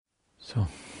So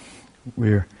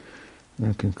we're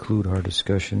going to conclude our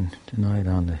discussion tonight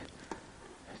on the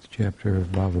chapter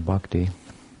of Bhava-Bhakti.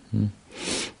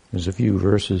 There's a few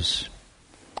verses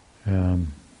at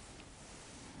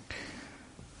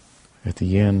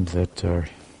the end that are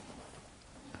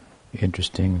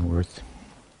interesting and worth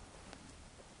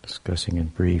discussing in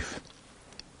brief.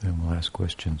 Then we'll ask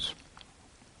questions.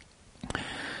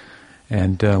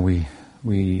 And we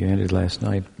ended last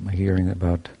night by hearing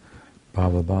about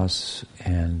Bhava-Bhas,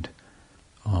 and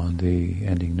on the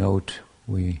ending note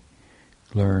we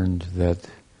learned that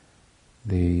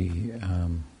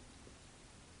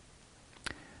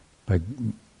by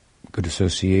good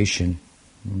association,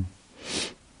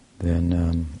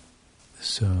 then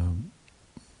this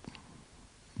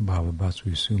Bhava-Bhas,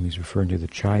 we assume he's referring to the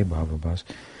Chai Bhava-Bhas,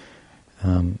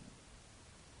 can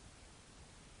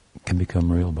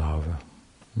become real Bhava.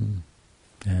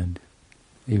 And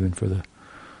even for the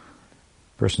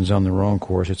persons on the wrong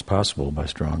course, it's possible by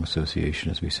strong association,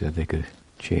 as we said, they could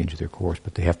change their course,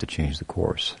 but they have to change the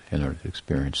course in order to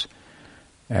experience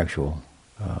actual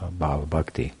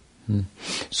Bhava-Bhakti.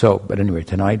 So, but anyway,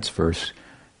 tonight's verse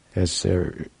is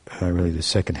really the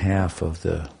second half of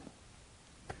the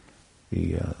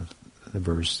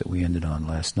verse that we ended on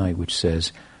last night, which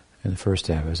says, in the first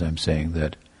half, as I'm saying,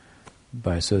 that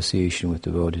by association with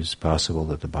devotees, it's possible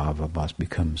that the Bhava-Bhas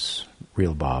becomes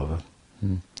real Bhava.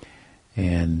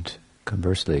 And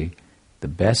conversely, the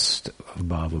best of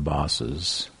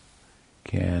Bhava-Bhasas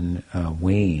can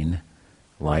wane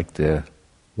like the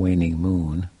waning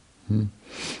moon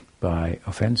by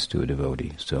offense to a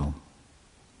devotee. So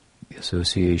the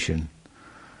association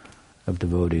of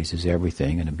devotees is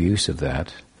everything, and abuse of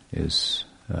that is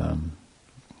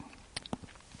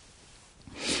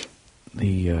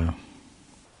the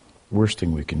worst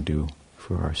thing we can do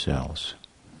for ourselves.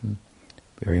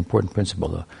 Very important principle,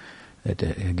 though. That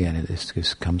again,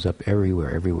 this comes up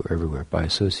everywhere. By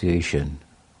association,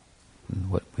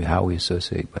 how we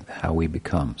associate, but how we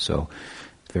become. So,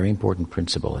 very important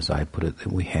principle, as I put it,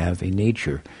 that we have a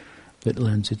nature that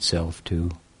lends itself to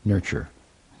nurture.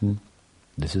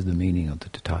 This is the meaning of the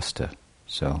Tatastha.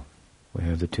 So, we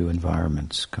have the two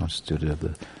environments constituted of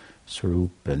the Swarup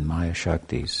and Maya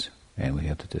Shaktis, and we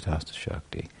have the Tatastha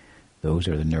Shakti. Those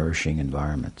are the nourishing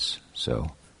environments.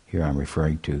 So, here I'm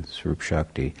referring to Swarup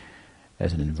Shakti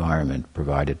as an environment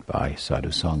provided by sadhu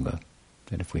sangha.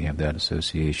 And if we have that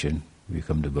association, we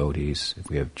become devotees. If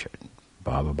we have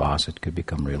Bhava-Bhas, it could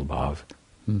become real Bhav.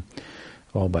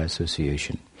 All by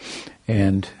association.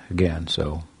 And again,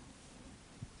 so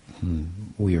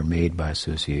we are made by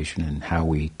association, and how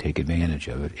we take advantage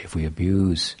of it. If we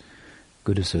abuse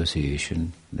good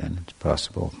association, then it's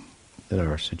possible that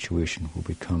our situation will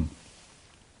become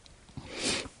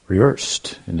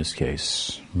reversed in this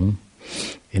case.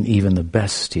 And even the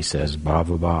best, he says,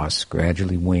 Bhava-Bhas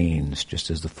gradually wanes,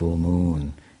 just as the full moon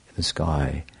in the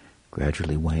sky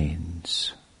gradually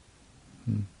wanes.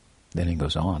 Then he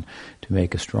goes on to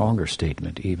make a stronger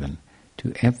statement, even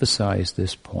to emphasize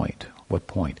this point. What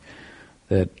point?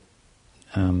 That,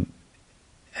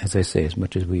 as I say, as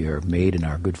much as we are made and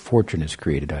our good fortune is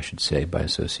created, I should say, by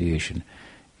association,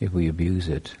 if we abuse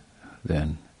it,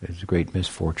 then it's a great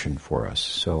misfortune for us.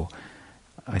 So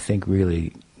I think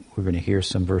really we're going to hear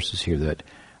some verses here that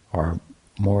are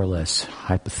more or less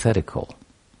hypothetical.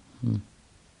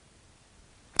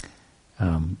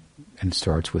 And it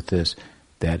starts with this,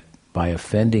 that by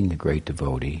offending the great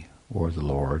devotee or the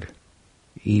Lord,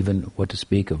 even what to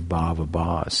speak of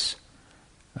Bhava-Bhas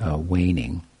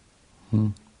waning,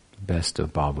 the best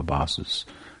of Bhava-Bhas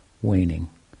waning,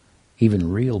 even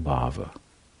real Bhava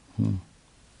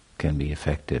can be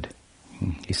affected.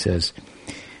 He says,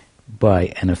 by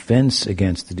an offense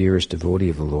against the dearest devotee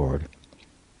of the Lord,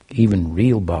 even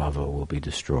real Bhava will be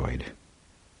destroyed.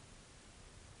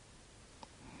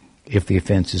 If the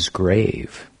offense is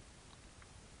grave,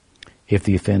 if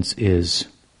the offense is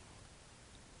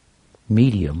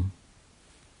medium,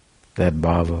 that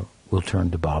Bhava will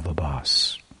turn to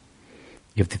Bhava-Bhas.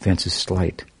 If the offense is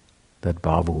slight, that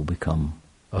Bhava will become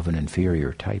of an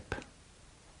inferior type.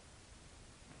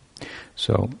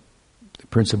 So, the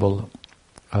principle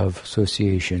of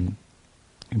association,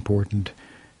 important,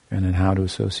 and then how to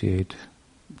associate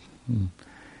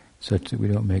such that we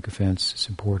don't make offense. It's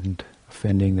important.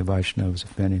 Offending the Vaishnavas,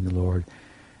 offending the Lord.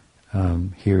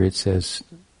 Here it says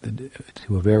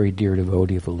to a very dear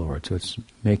devotee of the Lord. So it's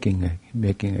making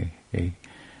a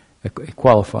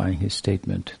qualifying his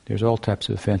statement. There's all types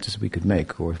of offenses we could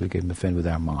make. Of course, we can offend with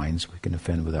our minds. We can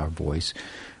offend with our voice.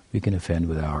 We can offend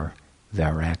with our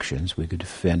actions. We could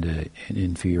offend an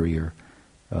inferior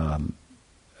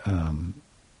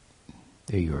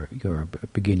You're a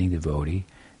beginning devotee.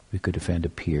 We could offend a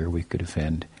peer. We could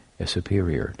offend a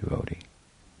superior devotee.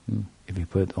 If you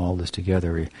put all this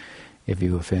together, if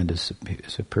you offend a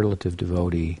superlative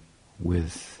devotee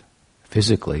with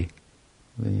physically,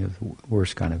 then you have the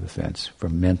worst kind of offense,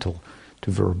 from mental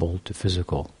to verbal to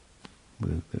physical.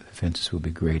 The offenses will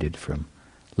be graded from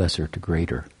lesser to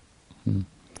greater.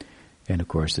 And of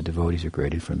course the devotees are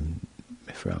graded from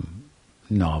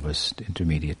novice to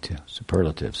intermediate to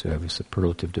superlative. So you have a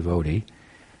superlative devotee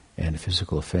and a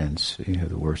physical offense, you have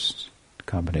the worst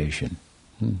combination.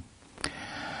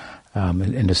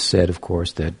 And it's said, of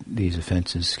course, that these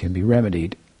offenses can be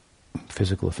remedied.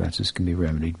 Physical offenses can be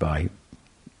remedied by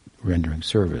rendering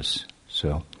service.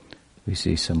 So we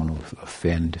see someone will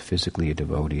offend physically a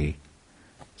devotee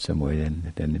some way,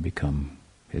 then they become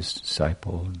his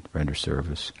disciple and render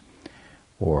service.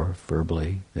 Or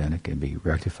verbally, then it can be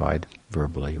rectified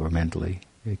verbally, or mentally.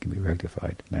 It can be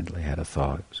rectified mentally. Had a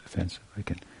thought, it was offensive, I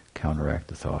can counteract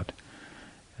the thought,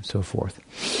 and so forth.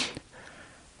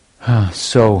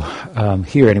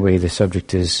 Here anyway, the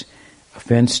subject is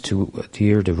offense to a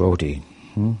dear devotee.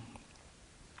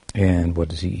 And what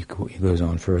does he goes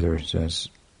on further, says,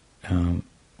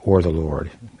 or the Lord,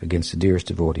 against the dearest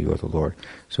devotee or the Lord.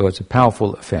 So it's a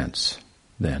powerful offense,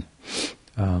 then.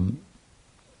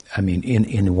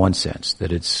 In one sense,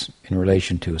 that it's in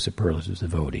relation to a superlative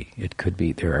devotee. It could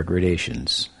be, there are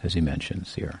gradations, as he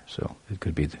mentions here. So it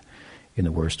could be in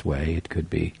the worst way, it could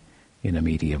be in a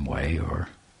medium way, or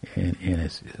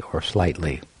or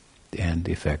slightly, and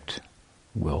the effect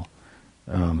will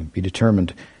be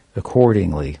determined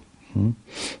accordingly.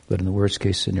 But in the worst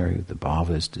case scenario, the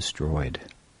bhava is destroyed.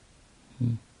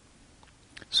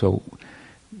 So,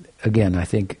 again, I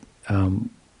think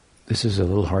this is a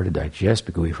little hard to digest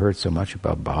because we've heard so much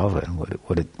about bhava and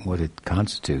what it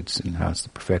constitutes and how it's the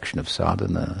perfection of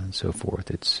sadhana and so forth.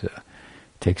 It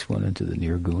takes one into the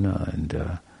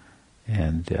nirguna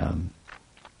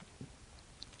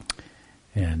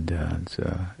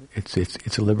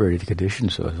it's a liberated condition.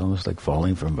 So it's almost like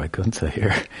falling from Vaikuntha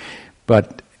here,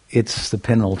 but it's the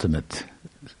penultimate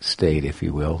state, if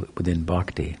you will, within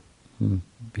bhakti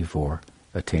before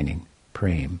attaining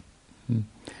prema.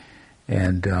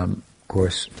 And of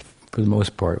course, for the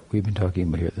most part, we've been talking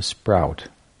about here the sprout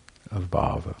of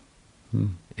bhava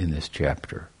in this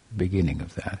chapter, the beginning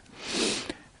of that.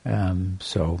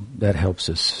 So that helps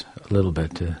us a little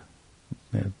bit to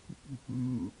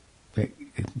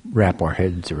wrap our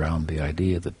heads around the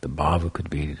idea that the bhava could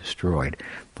be destroyed.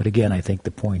 But again, I think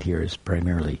the point here is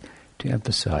primarily to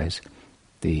emphasize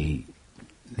the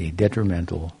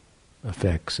detrimental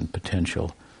effects and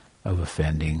potential of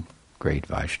offending great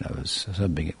Vaishnavas,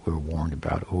 something that we're warned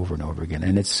about over and over again.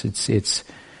 And it's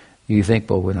you think,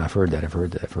 well, when I've heard that,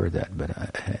 but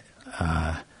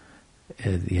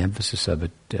the emphasis of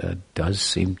it does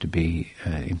seem to be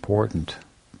important.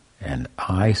 And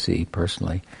I see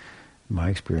personally, in my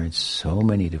experience, so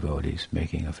many devotees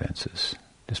making offenses,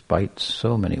 despite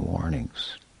so many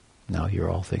warnings. Now you're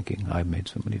all thinking, I've made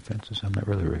so many offenses. I'm not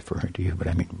really referring to you, but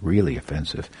I mean really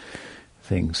offensive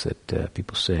things that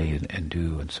people say and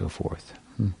do and so forth.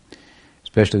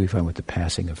 Especially we find with the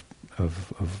passing of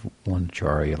one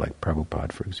acharya like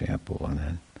Prabhupada, for example,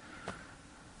 and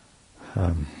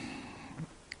then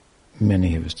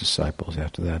many of his disciples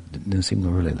after that didn't seem to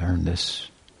really learn this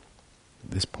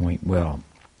point well.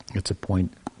 It's a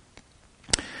point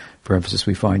for emphasis.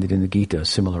 We find it in the Gita, a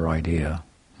similar idea.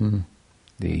 Well,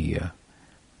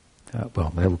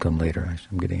 that will come later.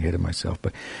 I'm getting ahead of myself.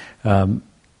 But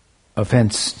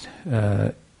offense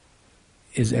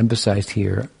is emphasized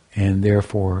here, and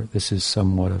therefore this is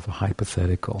somewhat of a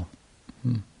hypothetical.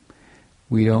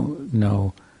 We don't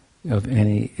know of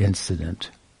any incident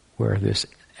where this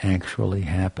actually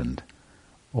happened,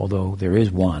 although there is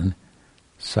one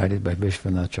cited by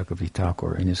Vishwanath Chakravarti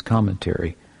Thakur in his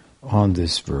commentary on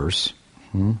this verse.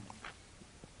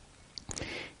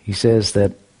 He says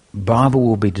that bhava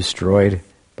will be destroyed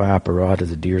by Aparadha,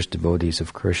 the dearest devotees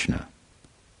of Krishna.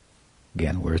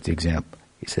 Again, where's the example?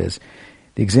 He says,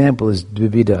 the example is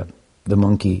Dvivida, the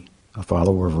monkey, a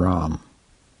follower of Ram.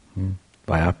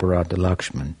 By Aparadha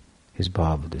Lakshman, his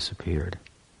bhava disappeared.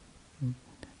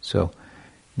 So,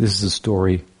 this is a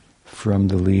story from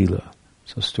the Leela.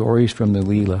 So stories from the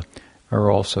Leela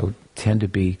are also tend to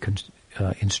be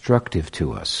instructive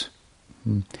to us.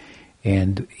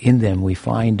 And in them we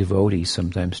find devotees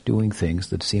sometimes doing things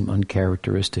that seem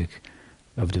uncharacteristic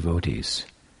of devotees.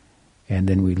 And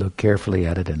then we look carefully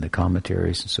at it in the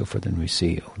commentaries and so forth, and we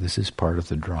see, oh, this is part of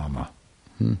the drama.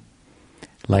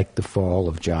 Like the fall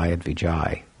of Jai and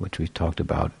Vijay, which we talked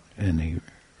about in the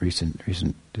recent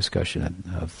discussion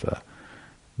of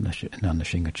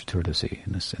Nandashinga Chaturdasi,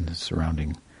 in the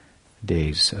surrounding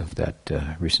days of that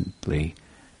recent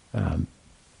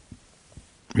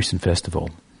festival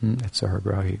at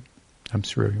Saragrahi. I'm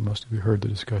sure most of you heard the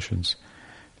discussions,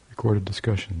 recorded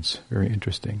discussions, very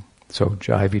interesting. So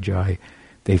Jai Vijay,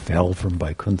 they fell from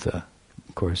Vaikuntha.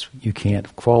 Of course, you can't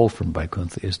fall from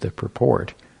Vaikuntha is the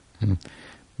purport,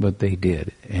 but they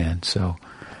did. And so,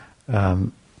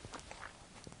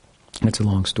 it's a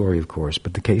long story, of course,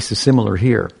 but the case is similar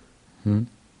here.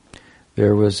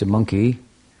 There was a monkey,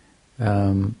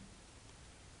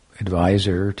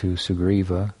 advisor to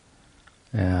Sugriva,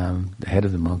 the head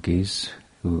of the monkeys,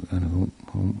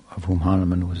 of whom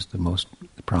Hanuman was the most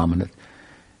prominent,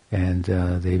 and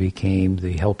they became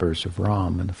the helpers of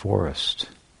Ram in the forest.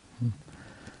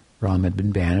 Ram had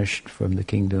been banished from the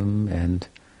kingdom, and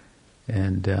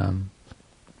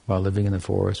while living in the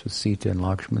forest with Sita and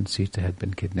Lakshman, Sita had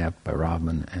been kidnapped by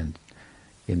Ravan, and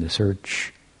in the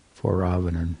search for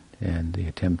Ravan and the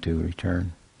attempt to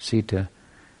return Sita,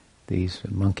 these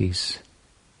monkeys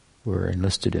were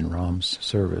enlisted in Ram's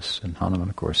service, and Hanuman,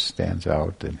 of course, stands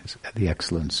out in the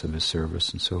excellence of his service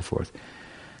and so forth.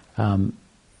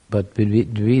 But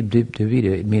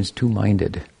Dvida, it means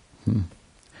two-minded,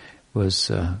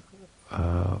 was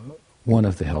one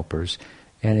of the helpers,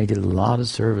 and he did a lot of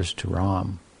service to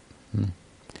Ram.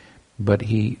 But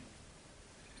he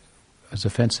was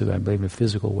offensive, I believe, in a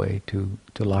physical way to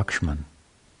Lakshman.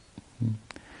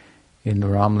 In the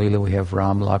Ram Leela we have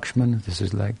Ram Lakshman. This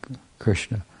is like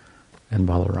Krishna and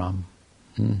Balaram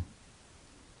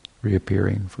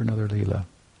reappearing for another Leela.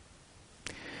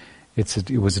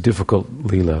 It was a difficult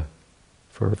Leela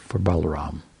for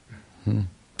Balaram.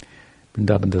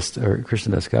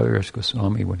 Krishnadas Kaviraj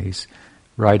Goswami, when he's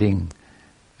writing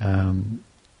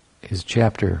his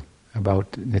chapter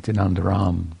about Nityananda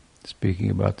Ram,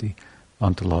 speaking about the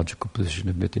ontological position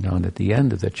of Nityananda, at the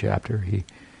end of that chapter he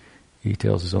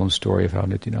tells his own story of how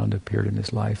Nityananda appeared in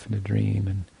his life in a dream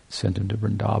and sent him to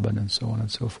Vrindavan and so on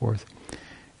and so forth.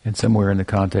 And somewhere in the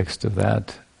context of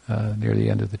that, near the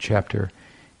end of the chapter,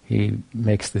 he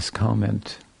makes this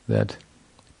comment that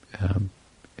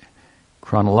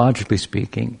chronologically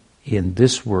speaking, in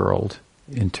this world,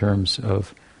 in terms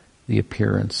of the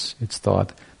appearance, it's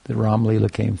thought that Ram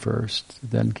Leela came first,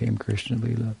 then came Krishna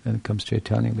Leela, then comes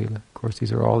Chaitanya Leela. Of course,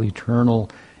 these are all eternal,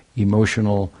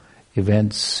 emotional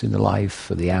events in the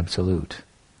life of the Absolute.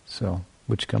 So,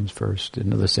 which comes first? In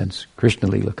another sense, Krishna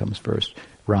Leela comes first.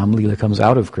 Ram Leela comes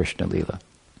out of Krishna Leela.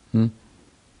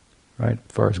 Right? As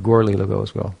far as Gaur Leela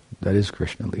goes, well, that is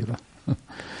Krishna Leela.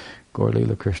 Gaur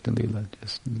Leela, Krishna Leela,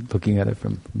 just looking at it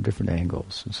from different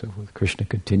angles and so forth. Krishna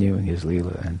continuing his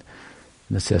Leela and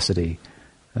necessity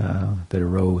that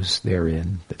arose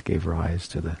therein that gave rise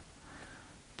to the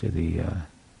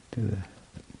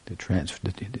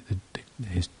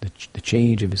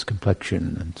change of his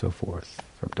complexion and so forth,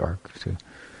 from dark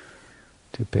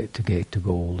to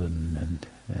gold and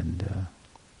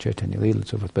Chaitanya Leela and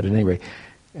so forth. But at any rate,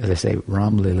 as I say,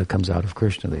 Ram Leela comes out of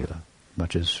Krishna Leela,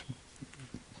 much as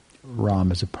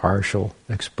Ram is a partial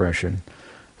expression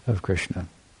of Krishna.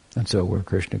 And so where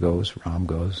Krishna goes, Ram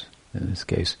goes. In this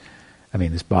case,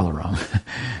 it's Balaram.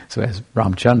 So as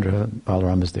Ramchandra,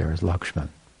 Balaram is there as Lakshman,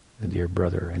 the dear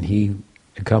brother, and he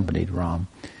accompanied Ram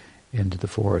into the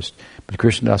forest. But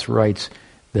Krishnadas writes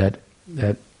that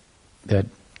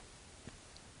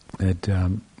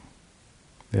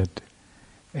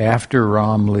after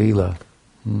Ram Leela,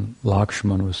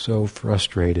 Lakshman was so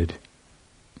frustrated,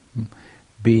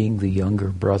 being the younger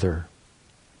brother,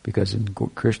 because in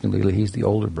Krishna Leela he's the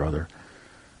older brother.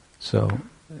 So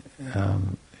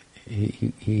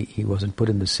he wasn't put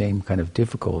in the same kind of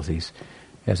difficulties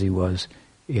as he was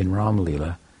in Ram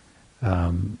Leela.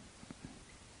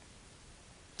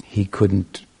 He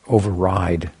couldn't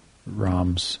override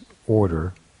Ram's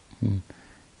order.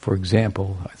 For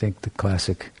example, I think the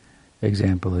classic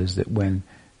example is that when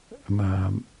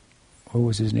what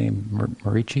was his name?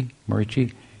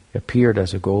 Marichi appeared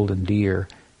as a golden deer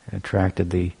and attracted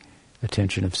the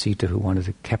attention of Sita, who wanted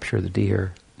to capture the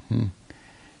deer,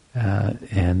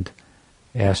 and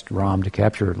asked Ram to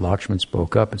capture it. Lakshman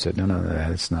spoke up and said, "No,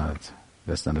 that's not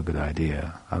a good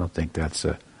idea. I don't think that's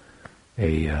a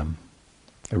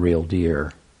real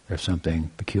deer. There's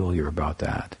something peculiar about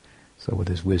that." So with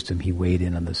his wisdom, he weighed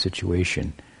in on the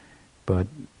situation, but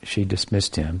she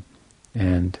dismissed him,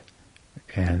 and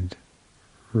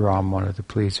Ram wanted to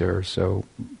please her, so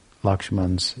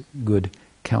Lakshman's good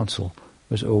counsel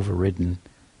was overridden,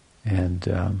 and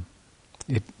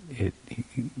he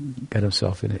got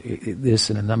himself in this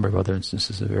and a number of other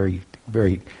instances a very,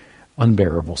 very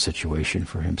unbearable situation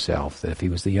for himself. That if he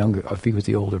was the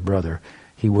older brother,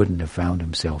 he wouldn't have found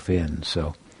himself in.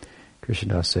 So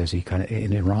Krishnadas says he kind of,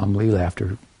 in Ram Leela,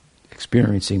 after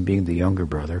experiencing being the younger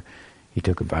brother, he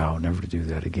took a vow never to do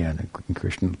that again. And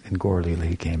Krishna, in Gaur Leela,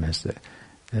 he came as the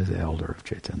elder of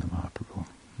Chaitanya Mahaprabhu.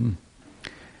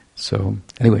 So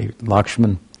anyway,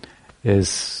 Lakshman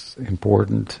is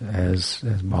important as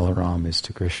Balaram is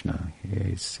to Krishna.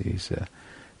 He's a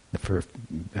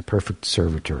perfect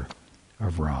servitor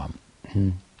of Ram,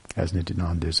 as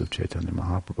Nityananda is of Chaitanya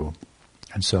Mahaprabhu.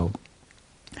 And so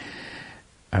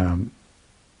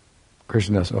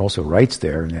Krishnadas also writes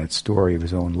there in that story of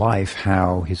his own life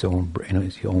how his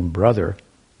own brother,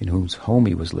 in whose home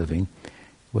he was living,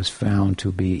 was found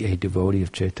to be a devotee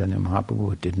of Chaitanya Mahaprabhu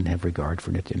who didn't have regard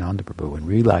for Nityananda Prabhu. And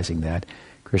realizing that,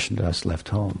 Krishnadas left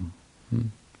home,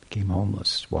 became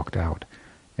homeless, walked out.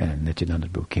 And Nityananda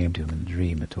Prabhu came to him in a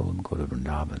dream and told him, go to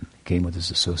Vrindavan. He came with his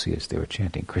associates. They were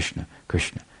chanting, Krishna,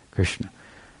 Krishna, Krishna.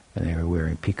 And they were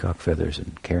wearing peacock feathers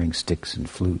and carrying sticks and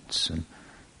flutes and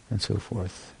so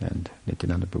forth. And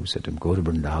Nityananda Prabhu said to him, go to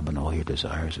Vrindavan, all your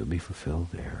desires will be fulfilled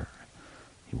there.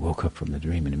 He woke up from the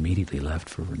dream and immediately left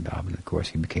for Vrindavan. Of course,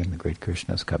 he became the great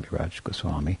Krishnadas Kaviraj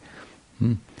Goswami.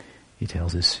 He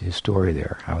tells his story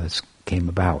there, how this came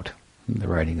about, the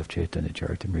writing of Chaitanya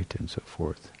Charitamrita and so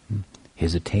forth.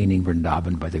 His attaining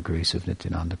Vrindavan by the grace of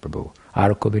Nityananda Prabhu.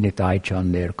 Arko binitai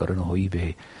chander karana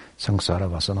hoibe sangsara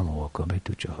vasana moka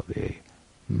betucha habe.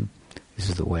 This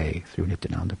is the way through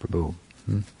Nityananda Prabhu.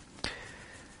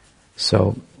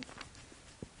 So,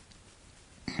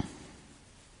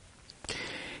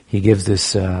 he gives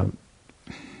this, what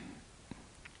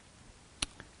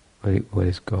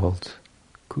is called,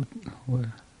 what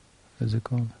is it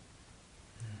called?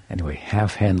 Anyway,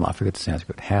 half-hand, I forget the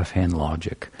Sanskrit, half-hand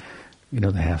logic. You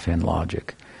know the half-hand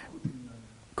logic.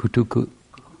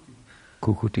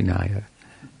 Kukutinaya,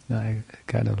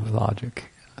 kind of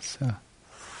logic. So,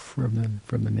 from the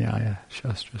Nyaya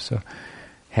Shastra. So,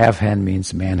 half-hand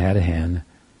means man had a hen,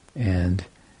 and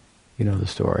you know the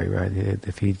story, right?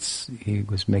 If he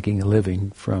was making a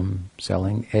living from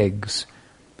selling eggs,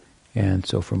 and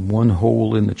so from one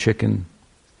hole in the chicken,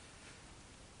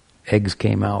 eggs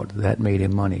came out. That made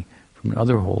him money. From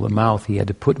another hole, the mouth, he had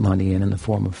to put money in the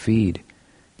form of feed.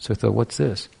 So I thought, what's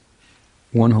this?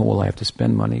 One hole I have to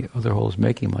spend money, other hole is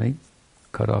making money.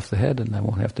 Cut off the head, and I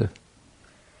won't have to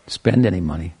spend any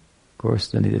money. Of course,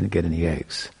 then he didn't get any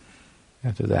eggs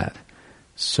after that.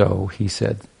 So he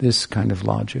said, this kind of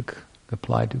logic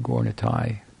applied to Gaur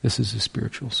Nitai, this is a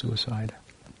spiritual suicide.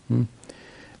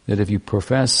 That if you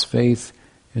profess faith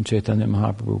in Chaitanya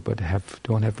Mahaprabhu but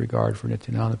don't have regard for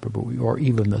Nityananda Prabhu, or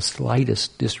even the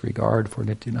slightest disregard for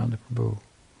Nityananda Prabhu,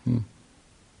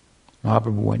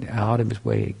 Mahaprabhu went out of his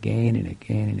way again and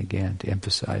again and again to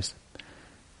emphasize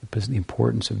the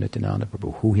importance of Nityananda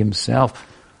Prabhu, who himself,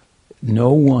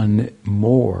 no one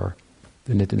more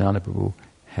than Nityananda Prabhu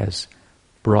has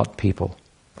brought people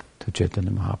to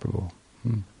Chaitanya Mahaprabhu.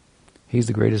 He's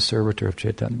the greatest servitor of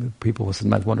Chaitanya. People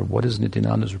sometimes wonder, what is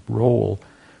Nityananda's role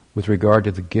with regard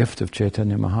to the gift of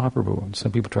Chaitanya Mahaprabhu? And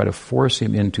some people try to force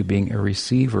him into being a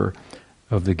receiver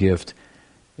of the gift.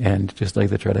 And just like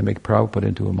they try to make Prabhupada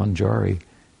into a manjari,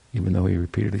 even though he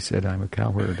repeatedly said, I'm a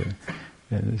cowherd,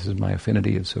 and this is my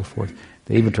affinity, and so forth.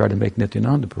 They even try to make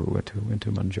Nityananda Prabhu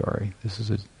into manjari. This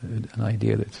is an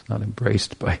idea that's not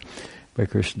embraced by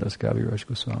Krishnadas Kaviraj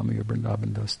Goswami or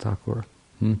Vrindavan Das Thakur.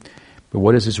 But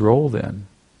what is his role then?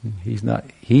 He's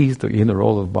in the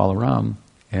role of Balaram,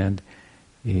 and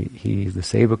he's the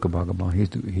Sevaka Bhagavan.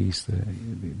 He's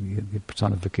the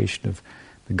personification of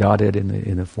the Godhead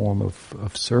in the form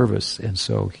of service, and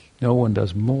so no one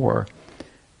does more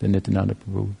than Nityananda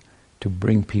Prabhu to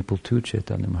bring people to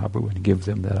Chaitanya Mahaprabhu and give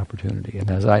them that opportunity. And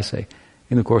as I say,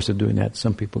 in the course of doing that,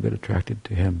 some people get attracted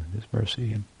to him, his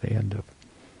mercy, and they end up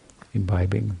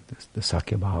imbibing the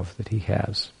Sakya Bhav that he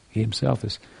has. He himself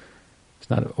is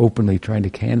not openly trying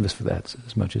to canvas for that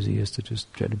as much as he is to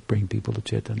just try to bring people to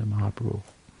Chaitanya Mahaprabhu.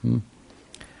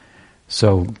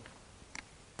 So,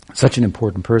 such an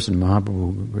important person,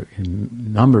 Mahaprabhu, in a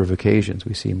number of occasions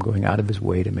we see him going out of his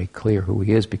way to make clear who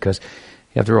he is, because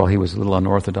after all he was a little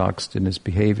unorthodox in his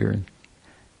behavior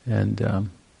and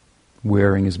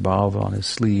wearing his bhav on his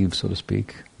sleeve, so to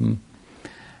speak.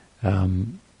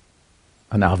 An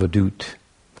avadut.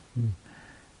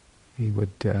 He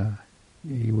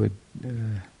would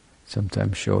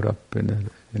sometimes showed up in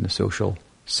a social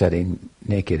setting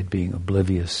naked, being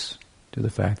oblivious to the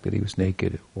fact that he was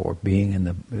naked, or being in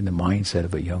the mindset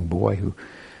of a young boy who,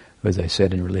 as I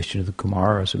said in relation to the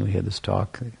Kumaras when we had this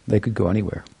talk, they could go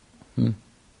anywhere. A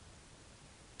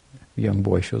young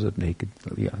boy shows up naked,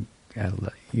 not an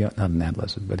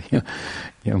adolescent, but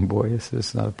young boy,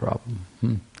 it's not a problem.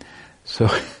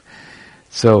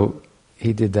 So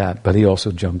he did that, but he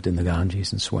also jumped in the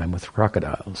Ganges and swam with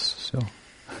crocodiles. So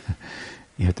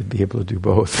you have to be able to do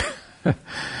both.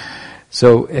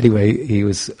 So anyway, he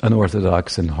was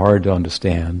unorthodox and hard to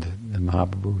understand, and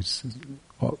Mahaprabhu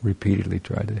repeatedly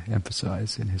tried to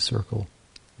emphasize in his circle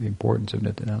the importance of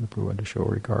Nityananda Prabhu and to show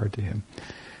regard to him,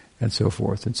 and so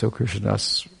forth. And so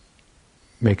Krishnadas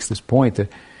makes this point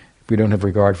that if we don't have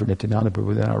regard for Nityananda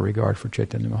Prabhu, then our regard for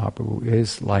Chaitanya Mahaprabhu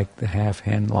is like the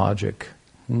half-hen logic.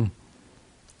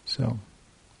 So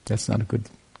that's not a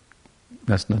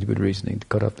good reasoning to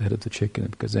cut off the head of the chicken,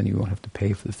 because then you won't have to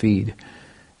pay for the feed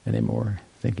anymore,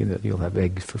 thinking that you'll have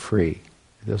eggs for free.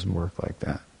 It doesn't work like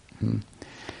that.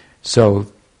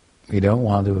 So we don't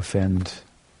want to offend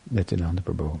Nityananda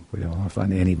Prabhu. We don't want to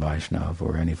offend any Vaishnava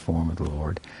or any form of the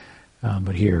Lord.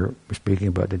 But here we're speaking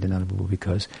about Nityananda Prabhu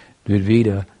because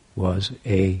Dvivida was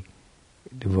a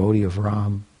devotee of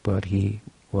Ram, but he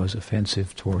was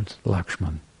offensive towards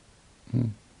Lakshman.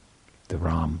 The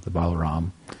Ram, the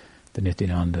Balaram, the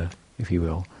Nityananda, if you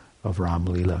will, of Ram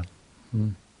Leela.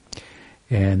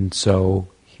 And so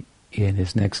in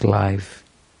his next life,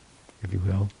 if you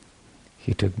will,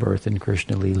 he took birth in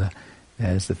Krishna Leela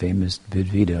as the famous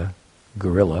Dvivida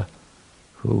gorilla,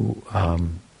 who I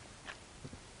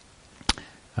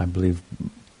believe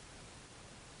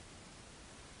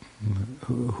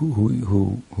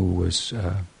who was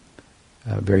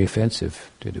very offensive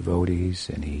to devotees,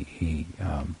 and he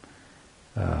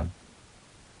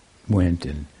went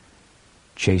and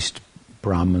chased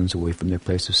Brahmins away from their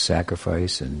place of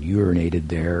sacrifice and urinated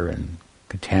there and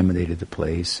contaminated the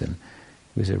place, and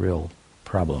it was a real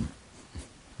problem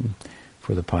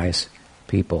for the pious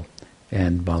people.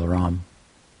 And Balaram,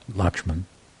 Lakshman,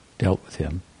 dealt with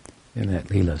him in that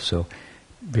Leela. So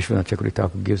Vishwanath Chakravarti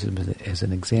Thakur gives him as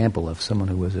an example of someone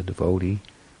who was a devotee,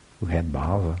 who had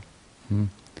bhava,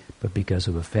 but because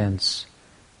of offense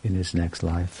in his next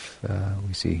life,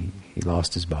 we see he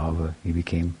lost his bhava, he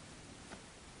became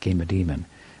a demon.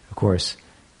 Of course,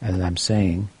 as I'm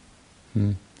saying,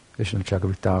 Vishwanath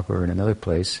Chakravarti Thakur in another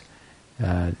place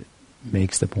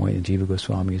makes the point in Jiva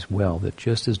Goswami as well, that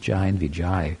just as Jai and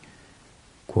Vijay,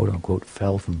 quote unquote,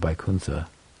 fell from Vaikuntha,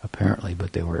 apparently,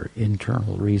 but there were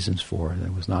internal reasons for it.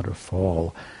 It was not a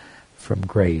fall from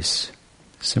grace.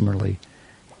 Similarly,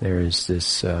 there is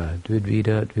this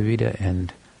Dvivida,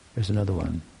 and there's another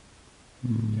one,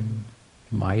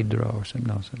 Maidra or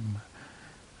something else.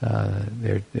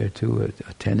 There are two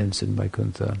attendants in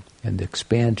Vaikuntha, and the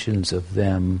expansions of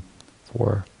them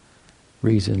for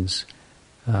reasons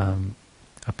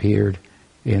appeared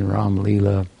in Ram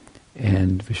Leela,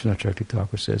 and Vishwanath Chakravarti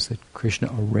Thakur says that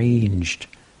Krishna arranged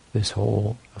this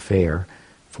whole affair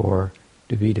for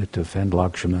Dvivida to offend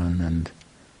Lakshman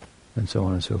and so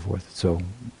on and so forth. So,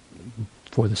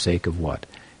 for the sake of what?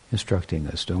 Instructing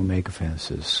us, don't make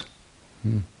offenses.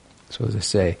 So as I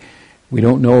say, we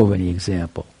don't know of any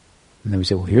example. And then we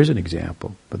say, well, here's an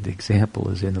example. But the example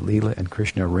is in the Leela, and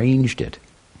Krishna arranged it.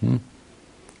 In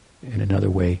another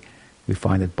way, we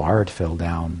find that Bharat fell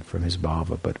down from his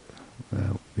bhava, but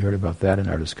we heard about that in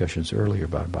our discussions earlier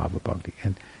about Bhava-Bhakti.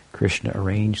 And Krishna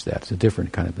arranged that. It's a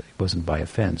different kind of, it wasn't by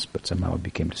offense, but somehow it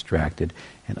became distracted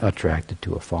and attracted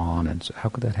to a fawn. And so how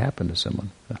could that happen to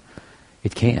someone?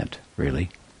 It can't, really.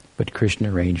 But Krishna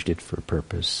arranged it for a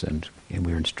purpose, and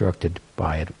we're instructed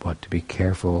by it what to be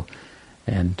careful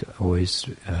and always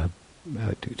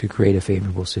to create a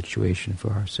favorable situation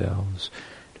for ourselves,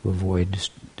 to avoid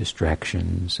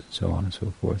distractions, and so on and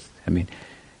so forth. I mean,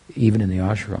 even in the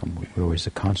ashram, we're always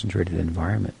a concentrated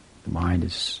environment. The mind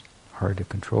is hard to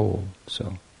control,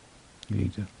 so you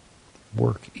need to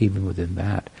work even within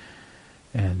that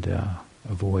and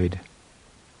avoid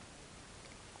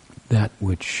that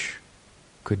which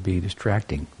could be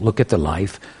distracting. Look at the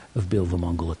life of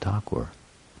Bilvamangala Thakur.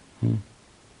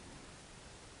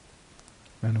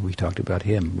 And we talked about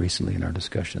him recently in our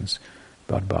discussions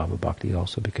about Bhava-Bhakti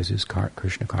also, because his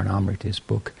Krishna Karnamrita, his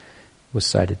book, was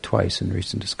cited twice in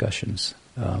recent discussions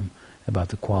about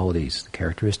the qualities, the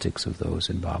characteristics of those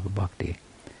in Bhava-Bhakti.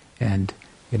 And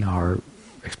in our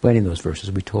explaining those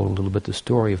verses, we told a little bit the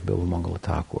story of Bilvamangala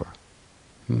Thakur.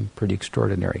 Pretty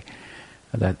extraordinary.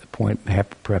 That point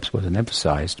perhaps wasn't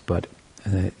emphasized, but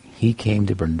he came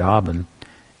to Vrindavan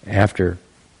after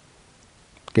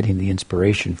getting the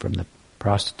inspiration from the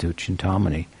prostitute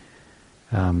Chintamani.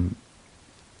 And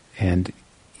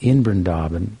in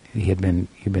Vrindavan, he'd been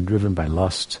driven by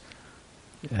lust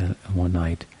one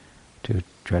night to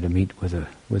try to meet with a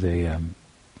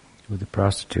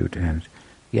prostitute, and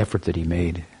the effort that he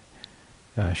made,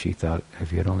 she thought,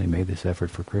 if you had only made this effort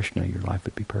for Krishna, your life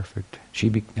would be perfect.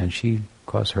 She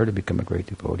caused her to become a great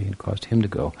devotee and caused him to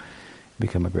go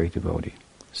become a great devotee.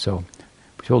 So,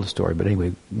 we told the story, but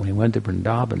anyway, when he went to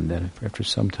Vrindavan, then after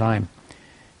some time,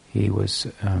 he was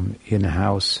in the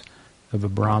house of a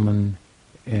Brahmin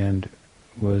and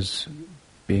was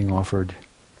being offered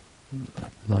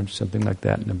lunch, something like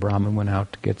that, and the Brahmin went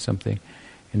out to get something,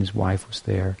 and his wife was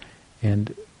there,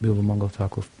 and Bilvamangal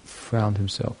Thakur found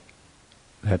himself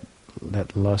that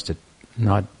lust had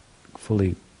not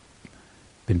fully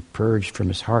been purged from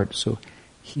his heart, so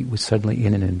he was suddenly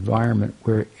in an environment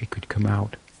where it could come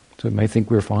out. So we may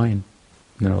think we're fine,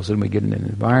 suddenly we get in an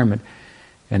environment,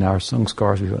 and our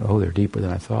sanskars, we go, they're deeper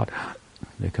than I thought.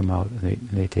 They come out and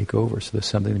they take over. So there's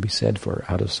something to be said for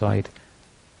out of sight,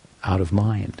 out of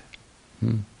mind.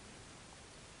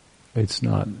 It's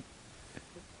not,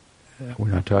 we're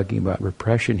not talking about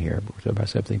repression here, but we're talking about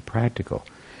something practical.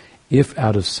 If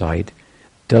out of sight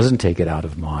doesn't take it out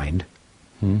of mind,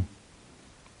 then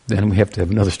we have to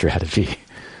have another strategy.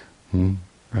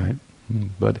 Right?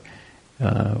 But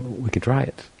we could try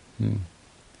it.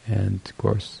 And of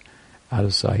course, out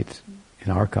of sight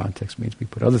in our context means we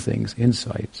put other things in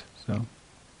sight. So,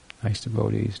 nice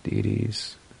devotees,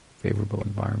 deities, favorable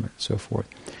environment, so forth.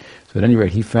 So at any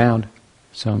rate, he found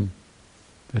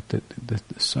that the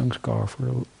sanskar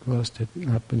for lust had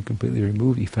not been completely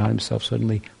removed. He found himself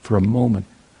suddenly, for a moment,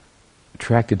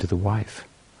 attracted to the wife.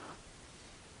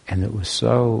 And it was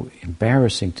so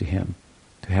embarrassing to him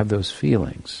to have those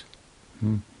feelings.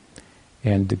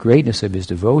 And the greatness of his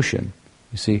devotion,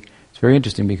 you see, it's very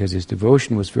interesting because his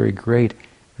devotion was very great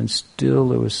and still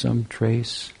there was some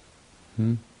trace.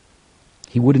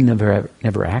 He would have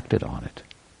never acted on it.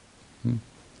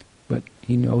 But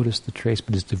he noticed the trace,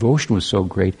 but his devotion was so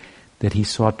great that he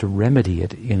sought to remedy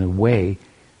it in a way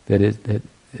that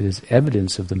is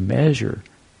evidence of the measure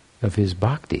of his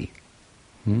bhakti.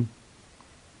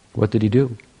 What did he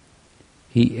do?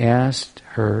 He asked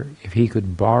her if he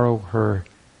could borrow her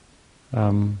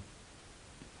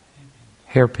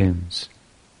hairpins.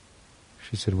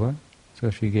 She said, what? So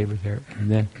she gave her hair, and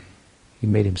then he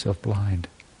made himself blind.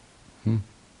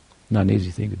 Not an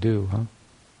easy thing to do, huh?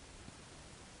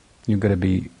 You've got to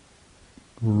be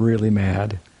really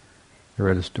mad. I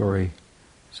read a story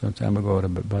some time ago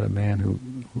about a man who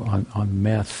on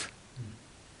meth,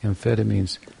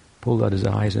 amphetamines, pulled out his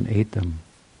eyes and ate them.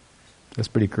 That's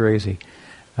pretty crazy.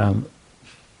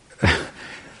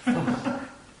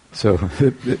 So,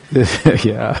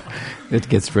 yeah, it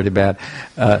gets pretty bad.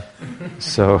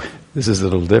 So this is a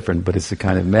little different, but it's a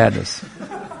kind of madness.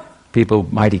 People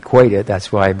might equate it,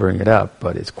 that's why I bring it up,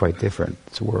 but it's quite different.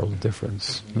 It's a world of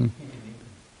difference.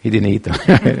 He didn't eat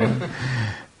them.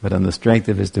 But on the strength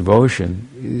of his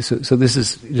devotion, so this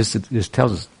is just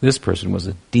tells us this person was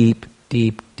a deep,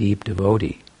 deep, deep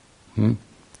devotee. An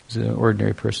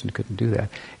ordinary person couldn't do that.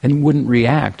 And wouldn't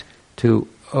react to,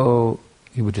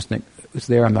 he would just think, it's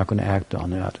there, I'm not going to act on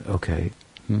that. Okay,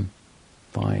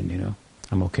 fine,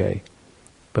 I'm okay.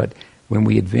 But when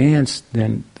we advance,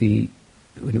 then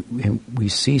when we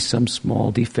see some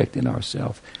small defect in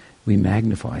ourselves, we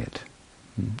magnify it.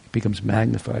 It becomes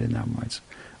magnified in our minds.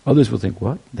 Others will think,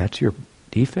 what? That's your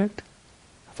defect?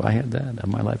 If I had that,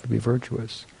 my life would be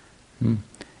virtuous.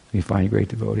 We find great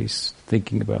devotees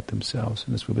thinking about themselves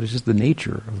in this way, but it's just the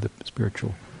nature of the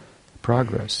spiritual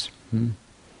progress.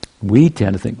 We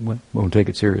tend to think, well, we won't take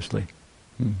it seriously.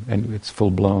 And it's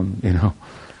full-blown,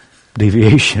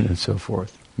 deviation and so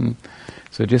forth.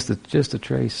 So just a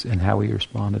trace in how we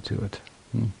responded to it.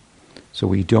 So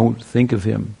we don't think of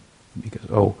him because,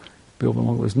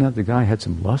 Bilvamangal, isn't that the guy who had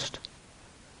some lust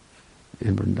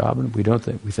in Vrindavan? We don't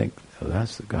think, we think,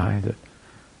 that's the guy that,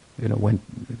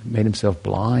 made himself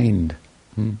blind.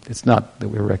 It's not that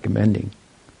we're recommending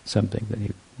something that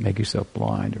you make yourself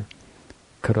blind or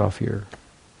cut off your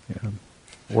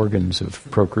organs of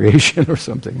procreation or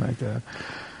something like that.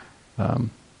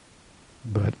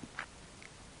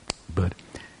 But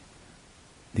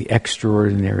the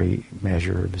extraordinary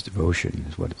measure of his devotion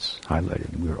is what it's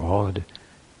highlighted. We're awed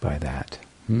by that.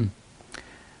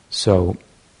 So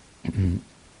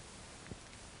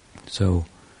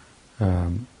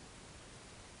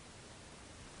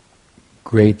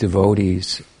great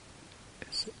devotees,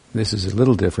 this is a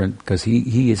little different because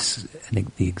he is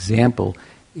the example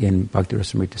in Bhakti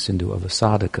Rasamrita Sindhu of a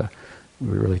sadhaka.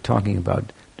 We're really talking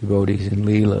about devotees in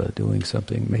Leela doing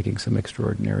something, making some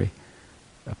extraordinary,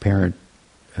 apparently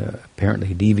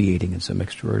deviating in some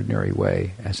extraordinary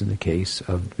way, as in the case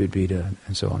of Vidvita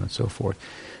and so on and so forth.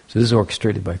 So this is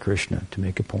orchestrated by Krishna to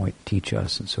make a point, teach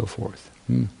us, and so forth.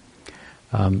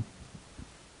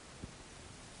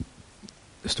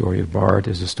 The story of Bharat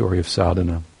is a story of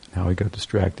sadhana, how he got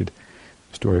distracted.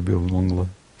 The story of Bilvamangal,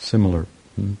 similar.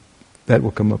 That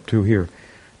will come up too here.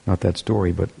 not that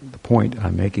story, but the point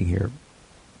I'm making here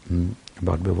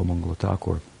about Bilva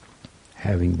Thakur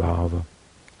having bhava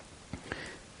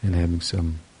and having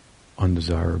some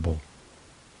undesirable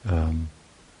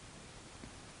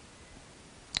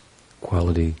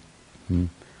quality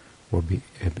or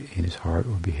in his heart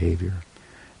or behavior.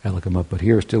 That'll come up. But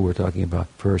here still we're talking about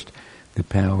first the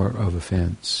power of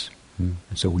offense. And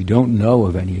so we don't know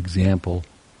of any example.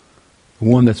 The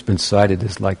one that's been cited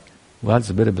is like, well, that's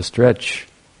a bit of a stretch,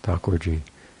 Thakurji,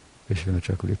 Vishwanath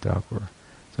Chakravarti Thakur.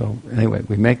 So anyway,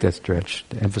 we make that stretch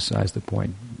to emphasize the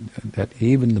point that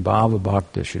even the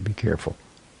Bhava-Bhakta should be careful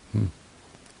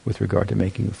with regard to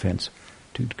making offense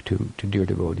to dear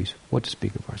devotees, what to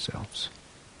speak of ourselves.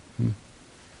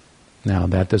 Now,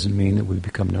 that doesn't mean that we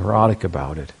become neurotic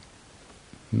about it.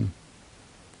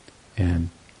 And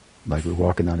like we're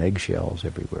walking on eggshells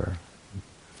everywhere.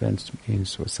 Offense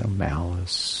means with some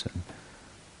malice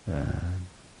and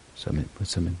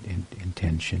some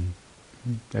intention.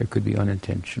 That could be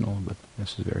unintentional, but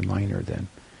this is very minor then.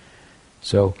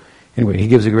 So, anyway, he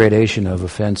gives a gradation of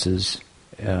offenses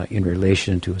in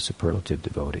relation to a superlative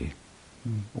devotee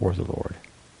or the Lord.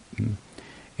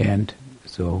 And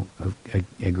so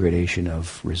a gradation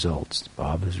of results.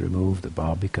 Bhav is removed, the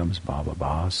Bhav becomes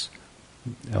Bhava-Bhas,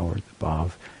 or the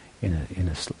Bhav in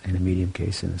a medium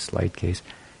case, in a slight case,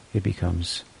 it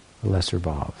becomes a lesser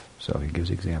Bhav. So he gives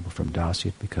example from Dasya,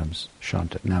 it becomes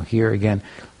Shanta. Now here again,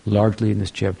 largely in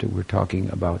this chapter, we're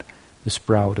talking about the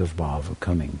sprout of Bhava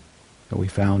coming. So we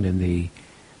found in the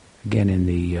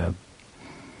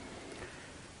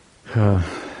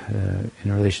in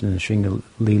relation to the Shringa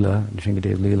Leela, the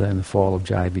Shringadev Leela, and the fall of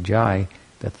Jai Vijay,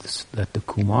 that the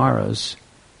Kumaras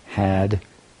had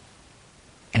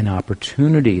an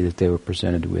opportunity that they were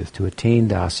presented with to attain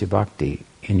Dasya Bhakti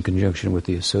in conjunction with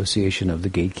the association of the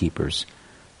gatekeepers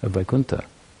of Vaikuntha,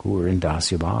 who were in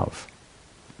Dasya Bhav.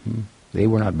 They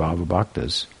were not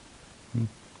Bhava-Bhaktas.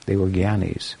 They were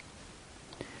Gyanis.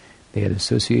 They had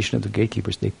association of the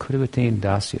gatekeepers. They could have attained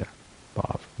Dasya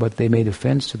Bhav, but they made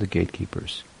offense to the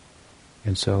gatekeepers.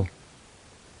 And so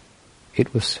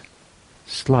it was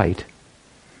slight,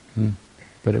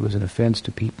 but it was an offense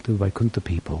to the Vaikuntha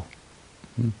people.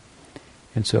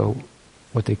 And so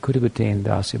what they could have attained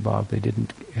Dasya Bhav, they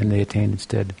didn't, and they attained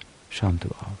instead Shanta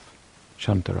Bhav,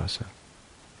 Shantarasa.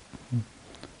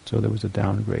 So there was a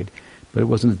downgrade. But it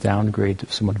wasn't a downgrade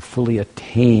if someone fully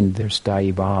attained their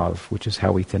Sthayi Bhav, which is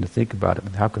how we tend to think about it.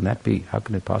 But how can that be? How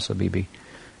can it possibly be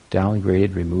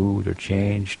downgraded, removed, or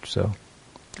changed? So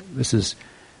this is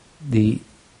the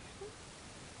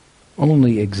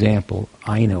only example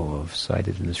I know of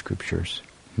cited in the scriptures.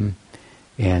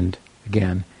 And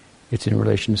again, it's in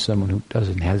relation to someone who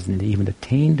hasn't even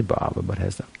attained Bhava, but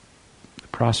has the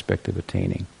prospect of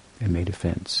attaining and made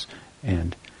offense.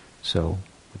 And so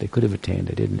what they could have attained,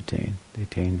 they didn't attain. They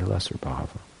attained a lesser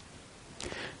Bhava.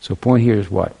 So point here is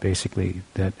what? Basically,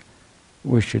 that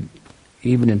we should,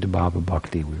 even into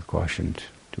Bhava-Bhakti, we're cautioned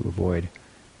to avoid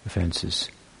offenses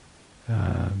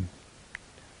to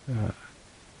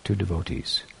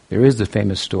devotees. There is the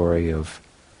famous story of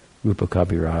Rupa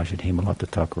Kabiraj and Hemalata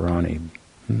Thakurani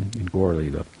in Gaur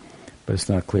Leela, but it's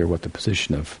not clear what the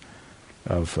position of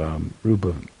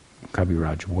Rupa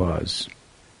Kabiraj was.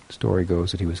 The story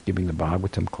goes that he was giving the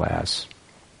Bhagavatam class,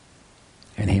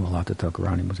 and Hemalata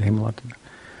Thakurani was Hemalata.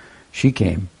 She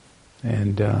came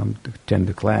and to attend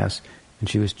the class, and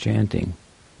she was chanting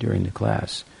during the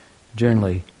class.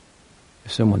 Generally,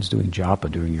 if someone's doing japa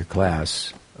during your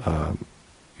class,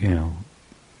 you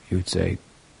would say,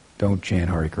 "Don't chant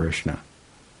Hare Krishna."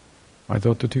 I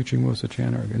thought the teaching was to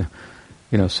chant Hare.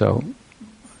 So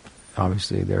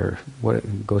obviously,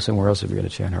 go somewhere else if you're going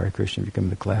to chant Hare Krishna. If you come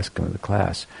to the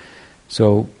class.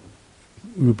 So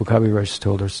Rupa Kabiraj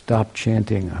told her, "Stop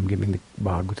chanting. I'm giving the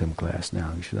Bhagavatam class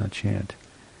now. You should not chant."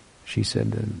 She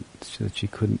said that she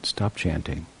couldn't stop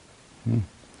chanting.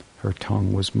 Her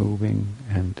tongue was moving,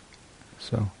 and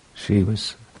so she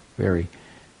was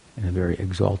in a very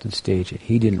exalted stage, and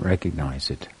he didn't recognize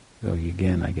it. So he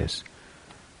again, I guess,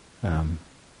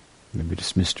 maybe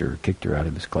dismissed her, or kicked her out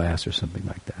of his class, or something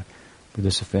like that. For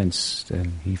this offense,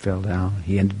 then he fell down.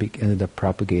 He ended up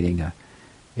propagating a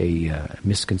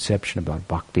misconception about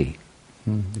bhakti,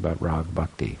 about rag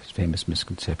bhakti, his famous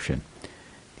misconception.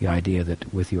 The idea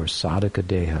that with your sadhaka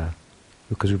deha,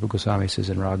 because Rupa Goswami says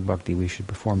in rag bhakti we should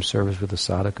perform service with a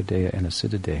sadhaka deha and a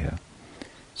siddha deha.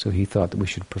 So he thought that we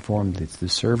should perform the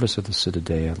service of the siddha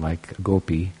deha like a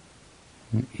gopi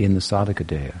in the sadhaka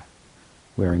deha,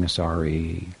 wearing a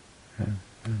sari, and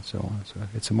so on. So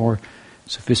it's a more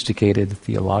sophisticated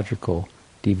theological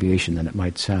deviation than it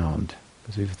might sound.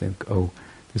 Because if you think,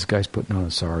 this guy's putting on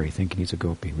a sari thinking he's a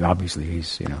gopi. Obviously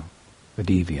he's, a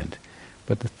deviant.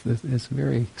 But it's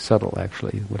very subtle,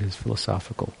 actually, what his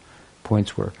philosophical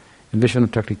points were. And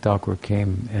Vishwanath Thakur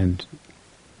came and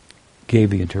gave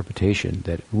the interpretation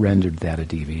that rendered that a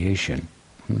deviation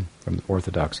from the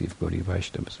orthodoxy of Gaudiya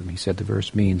Vaishnavism. He said the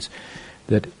verse means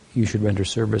that you should render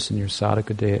service in your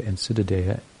sadhakadeha and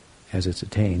siddhadeha as it's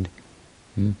attained,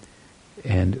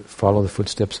 and follow the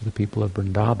footsteps of the people of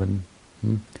Vrindavan.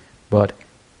 But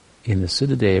in the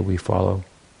siddhadeha we follow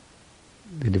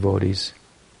the devotees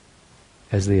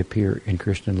as they appear in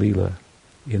Krishna Leela,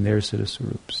 in their siddha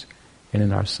swarups. And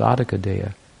in our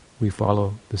sadhakadeha we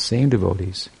follow the same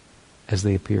devotees as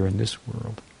they appear in this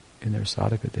world, in their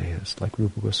sadhakadehas, like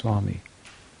Rupa Goswami.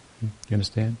 You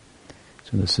understand?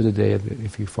 So in the siddhadeha,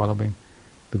 if you follow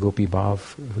the Gopi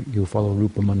Bhav, you'll follow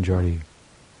Rupa Manjari.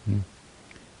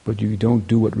 But you don't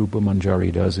do what Rupa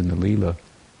Manjari does in the Leela,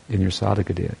 in your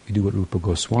sadhakadeha. You do what Rupa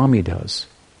Goswami does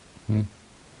in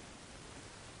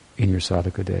your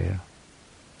sadhakadeha. You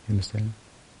understand?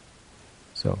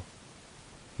 So,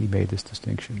 he made this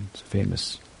distinction. It's a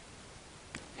famous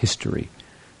history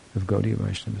of Gaudiya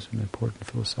Vaishnavism, an important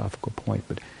philosophical point.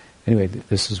 But anyway,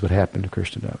 this is what happened to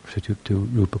Krishna, to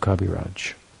Rupa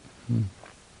Kaviraj.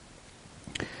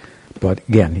 But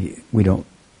again, we don't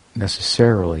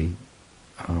necessarily,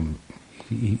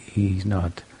 he's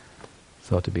not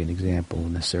thought to be an example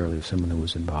necessarily of someone who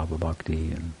was in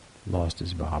Bhava-Bhakti and lost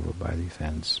his bhava by the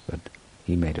offense, but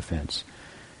he made offense.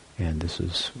 And this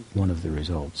is one of the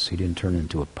results. He didn't turn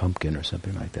into a pumpkin or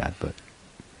something like that, but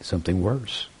something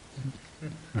worse.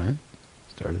 Right?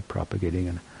 Started propagating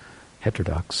a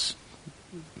heterodox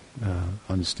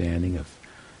understanding of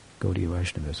Gaudiya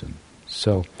Vaishnavism.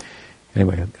 So,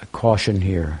 anyway, a caution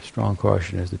here, strong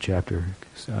caution as the chapter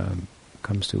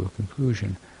comes to a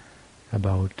conclusion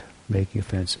about making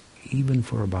offense even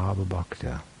for a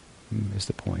Bhava-Bhakta is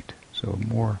the point. So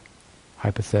more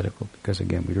hypothetical, because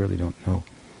again, we really don't know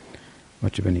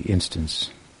much of any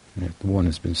instance. And if the one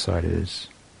has been cited as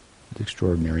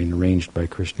extraordinary and arranged by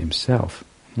Krishna himself.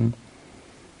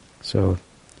 So,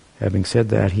 having said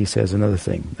that, he says another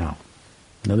thing. Now,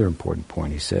 another important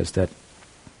point. He says that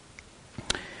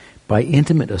by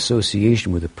intimate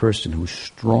association with a person who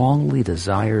strongly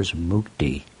desires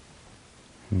mukti,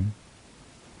 and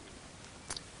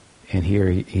here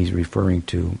he's referring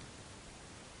to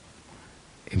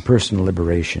impersonal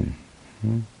liberation.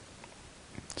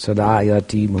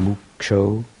 Sadayati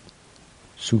mumuksho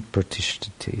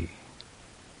supratishtati.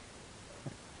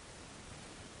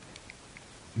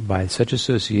 By such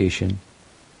association,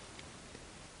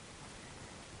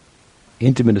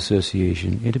 intimate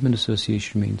association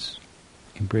means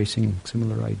embracing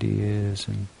similar ideas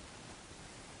and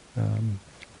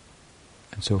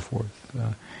so forth.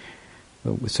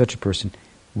 But with such a person,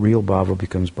 real bhava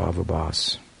becomes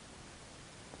bhava-bhas,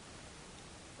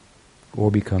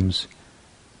 or becomes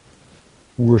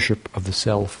worship of the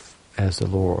self as the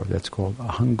Lord. That's called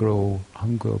ahangro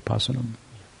pasanam,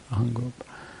 ahangro,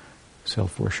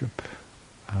 self-worship.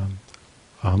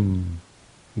 Aham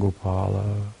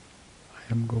Gopala, I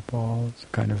am Gopal. It's a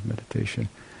kind of meditation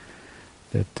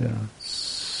that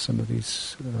some of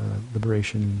these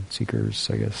liberation seekers,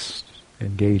 I guess,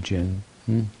 engage in.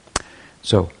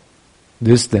 So,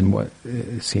 this then what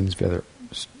seems rather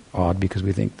odd, because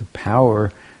we think the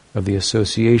power of the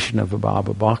association of a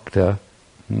Bhava-Bhakta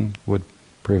would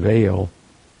prevail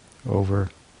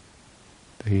over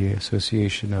the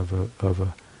association of a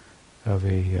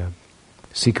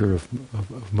seeker of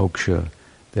moksha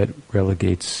that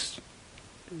relegates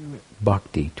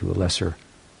bhakti to a lesser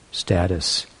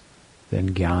status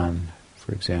than gyan,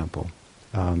 for example.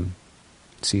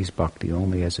 Sees bhakti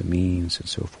only as a means and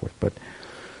so forth. But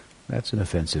that's an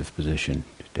offensive position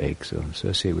to take, so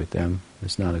associate with them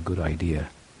is not a good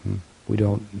idea. We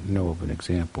don't know of an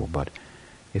example, but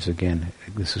it's again,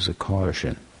 this is a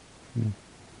caution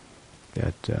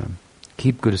that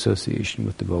keep good association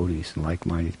with devotees and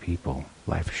like-minded people.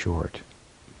 Life's short.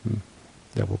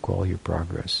 That will call your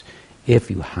progress. If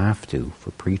you have to,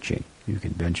 for preaching, you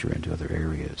can venture into other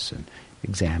areas and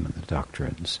examine the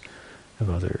doctrines of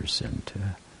others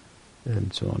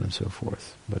and so on and so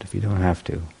forth. But if you don't have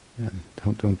to,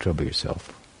 don't trouble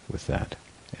yourself with that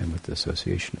and with the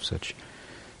association of such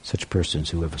persons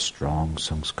who have a strong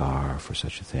sanskar for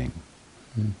such a thing.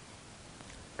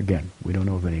 Again, we don't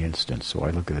know of any instance, so I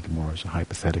look at it more as a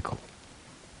hypothetical.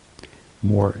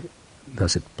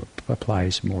 Thus it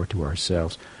applies more to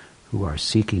ourselves who are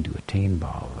seeking to attain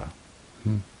bhava.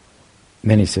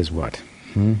 Then he says what?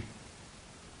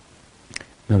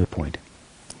 Another point.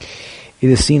 It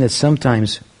is seen that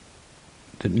sometimes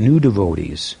the new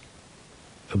devotees,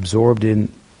 absorbed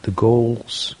in the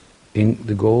goals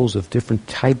of different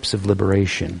types of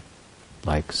liberation,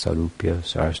 like sarupya,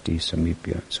 sarsti,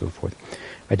 samipya, and so forth,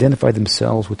 identify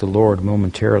themselves with the Lord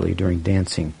momentarily during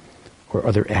dancing or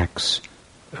other acts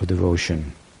of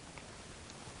devotion.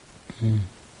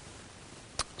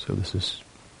 So this is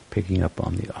picking up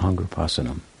on the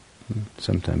ahangrapasanam.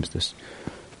 Sometimes this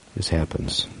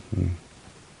happens.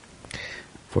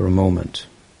 For a moment.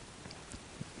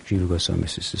 Jiva Goswami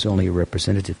says this is only a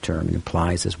representative term and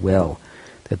implies as well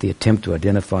that the attempt to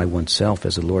identify oneself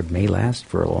as the Lord may last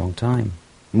for a long time.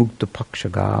 Mukta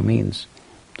Pakshaga means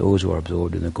those who are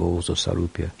absorbed in the goals of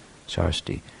Sarupya,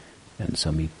 Sarsti, and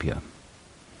Samipya.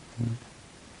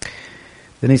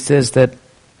 Then he says that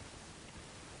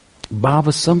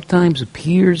Bhava sometimes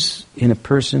appears in a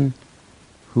person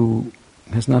who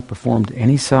has not performed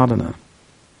any sadhana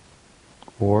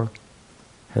or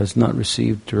has not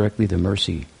received directly the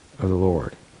mercy of the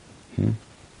Lord and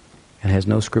has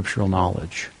no scriptural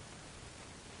knowledge.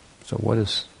 So what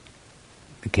is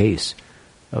the case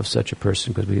of such a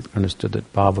person? Because we understood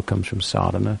that bhava comes from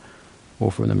sadhana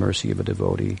or from the mercy of a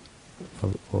devotee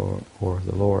or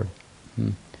the Lord.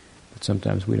 But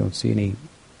sometimes we don't see any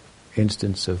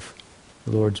instance of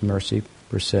the Lord's mercy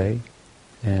per se,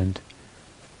 and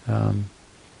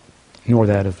nor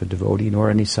that of a devotee, nor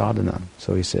any sadhana.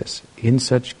 So he says, in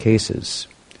such cases,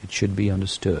 it should be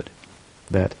understood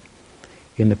that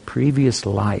in the previous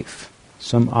life,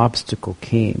 some obstacle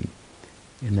came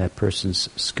in that person's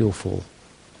skillful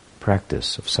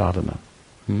practice of sadhana.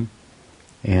 And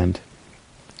in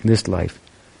this life,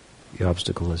 the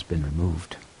obstacle has been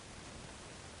removed.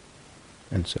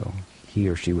 And so he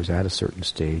or she was at a certain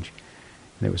stage,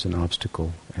 and there was an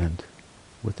obstacle, and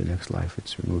with the next life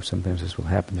it's removed. Sometimes this will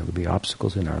happen. There will be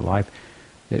obstacles in our life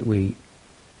that we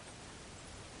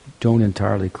don't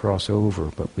entirely cross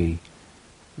over, but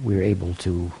we're able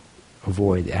to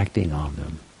avoid acting on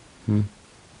them.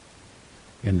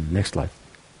 In the next life,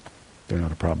 they're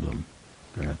not a problem.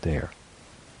 They're not there.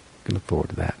 You can look forward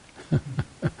to that.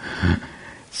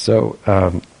 So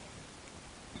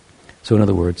in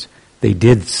other words, they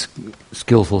did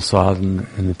skillful sadhana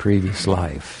in the previous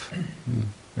life.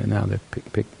 And now they're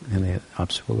and the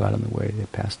obstacle got in the way. They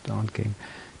passed on, came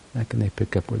back, and they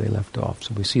pick up where they left off.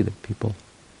 So we see that people,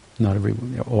 not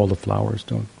everyone, all the flowers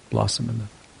don't blossom in the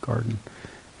garden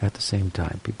at the same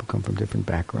time. People come from different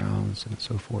backgrounds and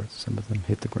so forth. Some of them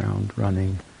hit the ground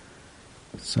running.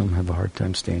 Some have a hard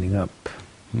time standing up.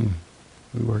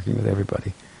 We're working with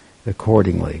everybody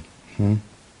accordingly.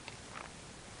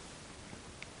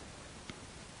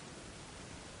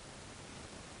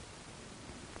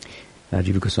 Now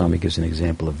Jiva Goswami gives an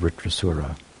example of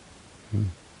Vritrasura.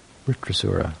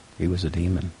 Vritrasura, he was a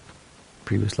demon.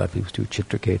 Previous life he was to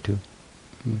Chitraketu.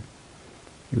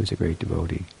 He was a great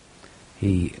devotee.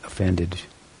 He offended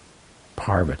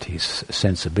Parvati's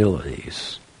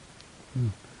sensibilities.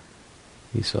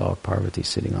 He saw Parvati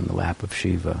sitting on the lap of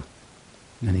Shiva,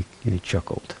 and he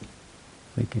chuckled,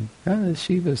 thinking,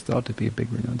 Shiva is thought to be a big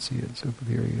renunciate, so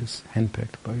here he is,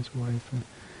 henpecked by his wife.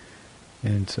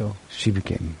 And so she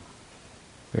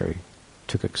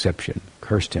took exception,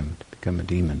 cursed him to become a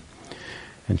demon.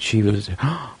 And Shiva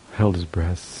held his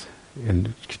breath,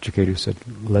 and Chitraketu said,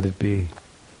 let it be.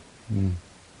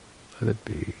 Let it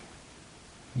be.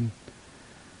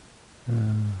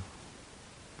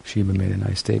 Shiva made a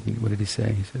nice statement. What did he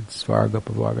say? He said,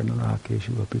 Svargapavarga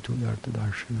narakeshu apitu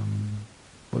yartadarshanam.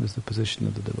 What is the position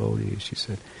of the devotee? She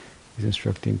said, he's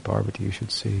instructing Parvati, you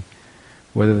should see.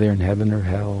 Whether they're in heaven or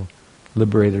hell,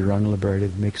 liberated or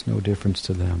unliberated, makes no difference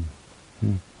to them.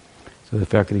 So the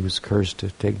fact that he was cursed to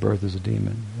take birth as a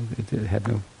demon, it had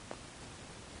no...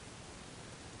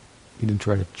 He didn't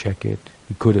try to check it.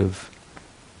 He could have.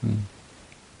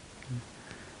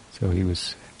 So he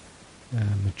was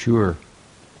mature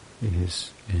in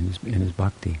his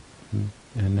bhakti. In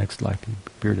the next life he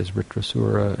appeared as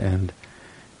Vritrasura, and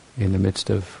in the midst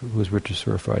of who was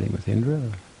Vritrasura fighting with Indra,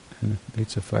 in the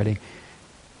midst of fighting,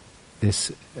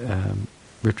 this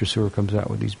Vritrasura comes out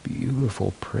with these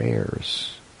beautiful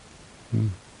prayers,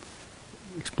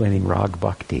 explaining Rag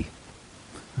Bhakti,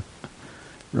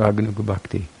 Raganuga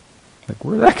Bhakti. Like,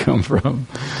 where did that come from?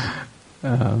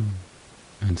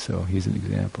 And so he's an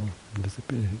example.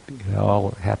 It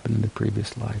all happened in the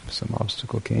previous life. Some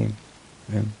obstacle came,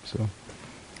 and so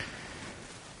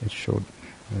it showed.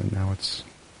 And now it's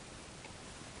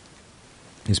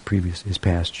his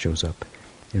past shows up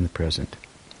in the present.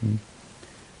 Then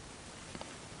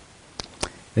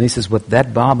he says, "What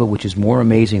that Bhava which is more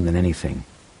amazing than anything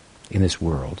in this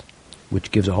world, which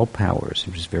gives all powers,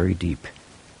 which is very deep,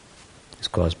 is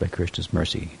caused by Krishna's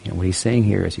mercy. And what he's saying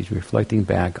here is he's reflecting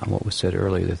back on what was said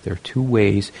earlier, that there are two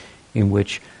ways in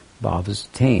which bhava is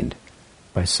attained,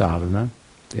 by sadhana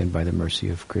and by the mercy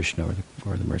of Krishna,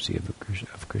 or the mercy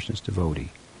of Krishna's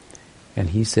devotee. And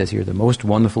he says here the most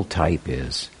wonderful type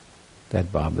is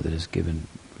that bhava that is given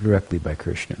directly by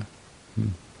Krishna.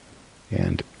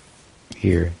 And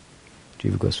here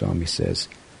Jiva Goswami says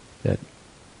that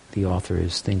the author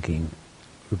is thinking,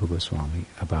 Rupa Goswami,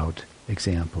 about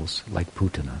examples like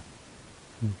Putana.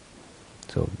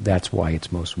 So that's why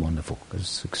it's most wonderful,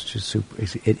 because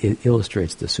it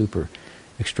illustrates the super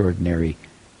extraordinary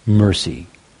mercy,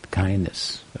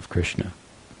 kindness of Krishna.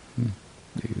 You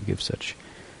give such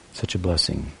a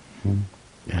blessing,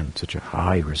 and such a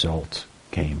high result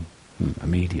came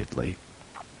immediately.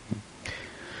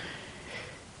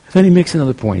 Then he makes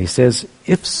another point. He says,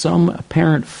 if some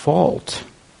apparent fault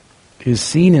is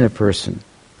seen in a person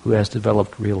who has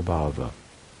developed real bhava,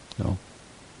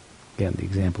 again, the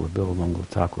example of Bhava-Mangala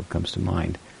Thakur comes to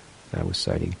mind that I was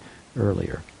citing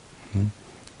earlier.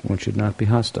 One should not be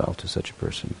hostile to such a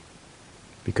person,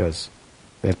 because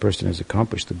that person has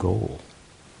accomplished the goal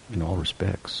in all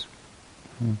respects.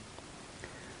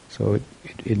 So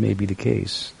it may be the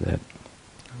case that,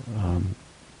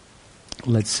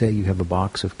 let's say you have a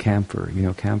box of camphor. You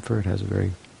know camphor, it has a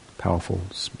very powerful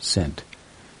scent.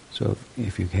 So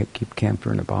if you keep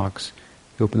camphor in a box,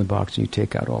 you open the box and you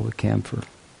take out all the camphor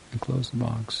and close the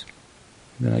box.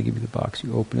 And then I give you the box,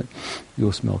 you open it,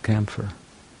 you'll smell camphor.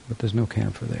 But there's no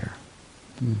camphor there.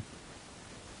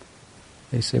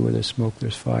 They say where there's smoke,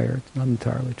 there's fire. It's not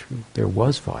entirely true. There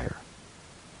was fire,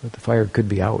 but the fire could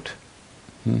be out.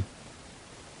 There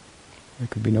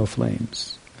could be no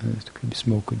flames. There could be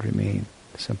smoke could remain,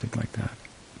 something like that.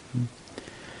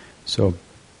 So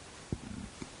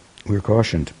we're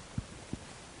cautioned.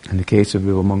 In the case of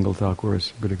Bhava-Mangala Thakur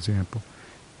is a good example.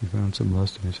 He found some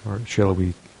lust in his heart. Shall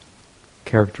we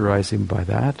characterize him by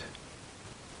that,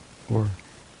 or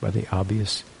by the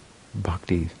obvious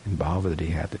bhakti and bhava that he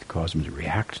had that caused him to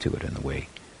react to it in the way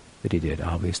that he did?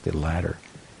 Obviously the latter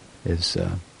is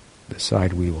the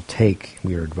side we will take.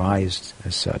 We are advised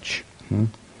as such.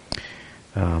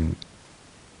 There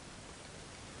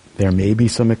may be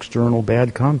some external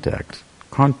bad conduct,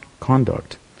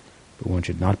 but one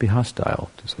should not be hostile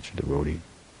to such a devotee,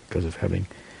 because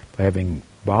by having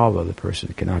bhava, the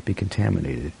person cannot be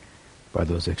contaminated by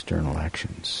those external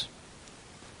actions.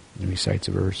 And he cites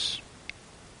a verse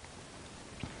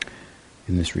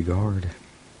in this regard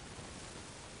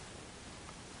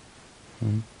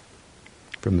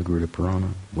from the Garuda Purana.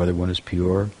 Whether one is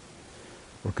pure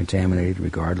or contaminated,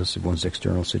 regardless of one's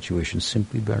external situation,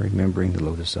 simply by remembering the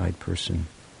lotus-eyed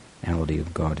personality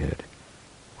of Godhead,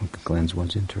 one can cleanse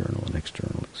one's internal and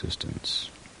external existence.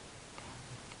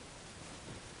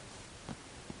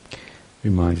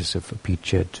 Reminds us of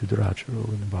Apiched Sudaracharo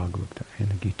in the Bhagavad and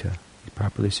the Gita. He's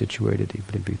properly situated,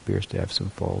 even if he appears to have some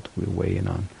fault. We'll weigh in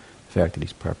on the fact that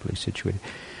he's properly situated.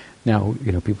 Now,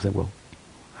 people think, well,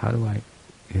 how do I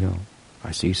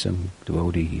see some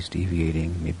devotee, he's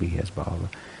deviating, maybe he has bhava.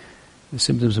 The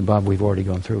symptoms of bhava we've already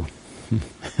gone through.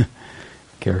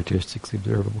 Characteristics,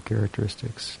 observable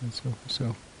characteristics, and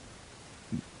so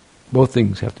both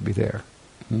things have to be there.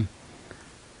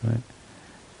 Right?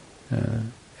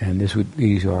 And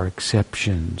these are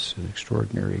exceptions, and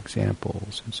extraordinary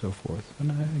examples, and so forth.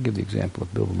 And I give the example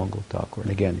of Bhava-Mangala Thakur,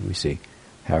 and again we see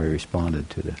how he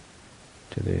responded to the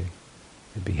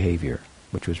behavior,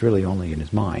 which was really only in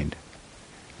his mind.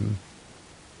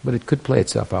 But it could play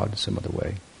itself out in some other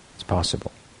way. It's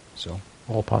possible. So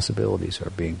all possibilities are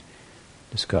being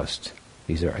discussed.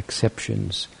 These are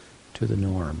exceptions to the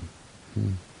norm.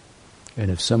 And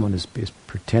if someone is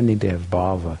pretending to have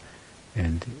bhava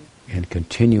and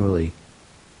continually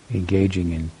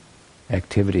engaging in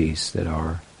activities that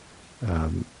are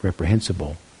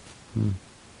reprehensible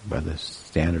by the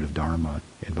standard of Dharma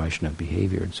and Vaishnava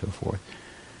behavior and so forth,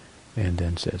 and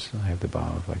then says, I have the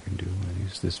bhava, if I can do, and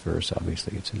use this verse,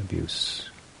 obviously it's an abuse.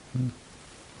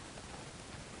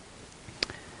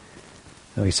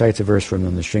 Now he cites a verse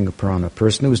from the Sringa Purana. A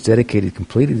person who is dedicated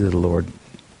completely to the Lord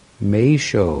may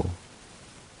show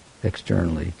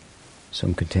externally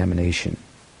some contamination,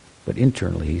 but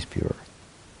internally he's pure.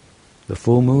 The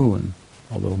full moon,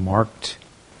 although marked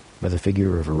by the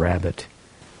figure of a rabbit,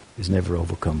 is never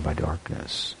overcome by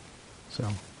darkness. So,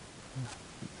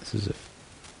 this is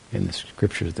in the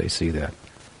scriptures they see that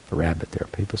a rabbit there.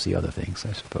 People see other things,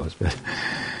 I suppose,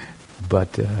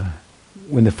 but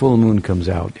when the full moon comes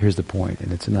out, here's the point,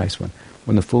 and it's a nice one.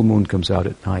 When the full moon comes out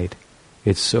at night,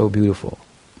 it's so beautiful.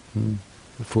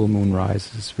 The full moon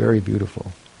rises, it's very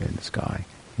beautiful in the sky,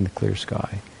 in the clear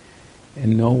sky.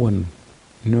 And no one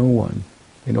no one,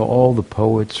 all the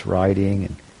poets writing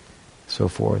and so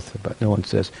forth, but no one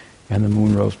says, and the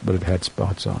moon rose, but it had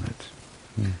spots on it.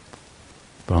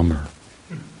 Bummer.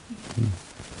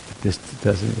 This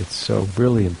doesn't. It's so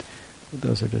brilliant.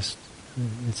 Those are just.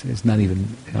 It's not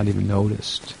even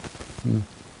noticed.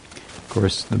 Of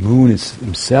course, the moon is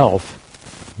himself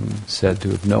said to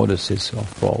have noticed his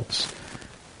faults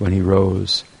when he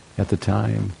rose at the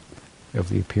time of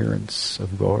the appearance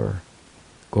of Gaur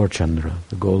Chandra,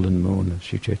 the golden moon of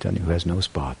Sri Chaitanya, who has no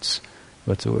spots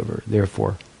whatsoever.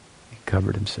 Therefore, he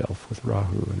covered himself with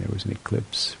Rahu, and there was an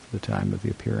eclipse for the time of the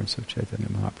appearance of Chaitanya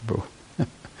Mahaprabhu.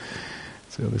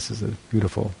 So this is a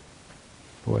beautiful,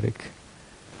 poetic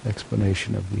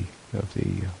explanation of the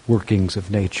workings of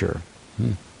nature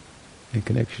in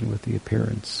connection with the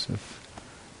appearance of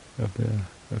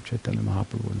Chaitanya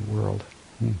Mahaprabhu in the world.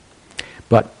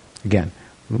 But again,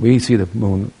 when we see the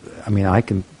moon, I mean, I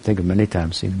can think of many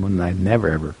times seeing the moon, and I never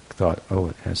ever thought, oh,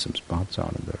 it has some spots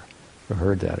on it, or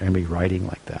heard that, anybody writing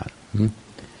like that.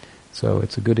 So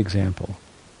it's a good example,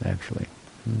 actually.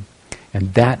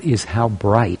 And that is how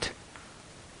bright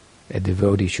a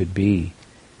devotee should be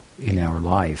in our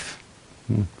life,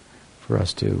 for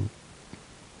us to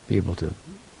be able to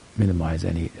minimize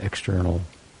any external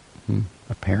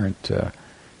apparent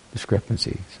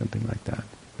discrepancy, something like that.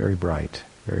 Very bright,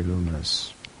 very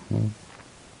luminous.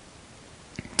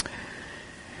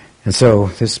 And so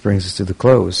this brings us to the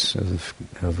close of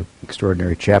an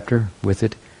extraordinary chapter. With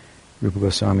it, Rupa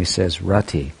Goswami says,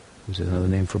 Rati, which is another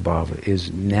name for Bhava,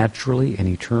 is naturally and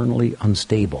eternally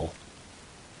unstable.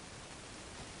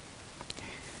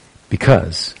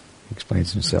 Because, he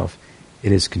explains himself,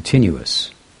 it is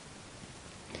continuous,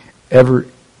 ever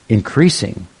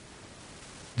increasing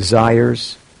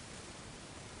desires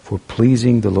for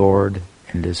pleasing the Lord,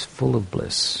 and is full of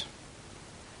bliss,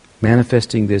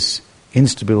 manifesting this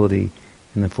instability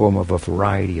in the form of a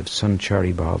variety of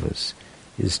sanchari bhavas,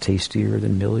 is tastier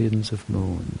than millions of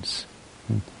moons.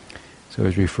 So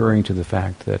he's referring to the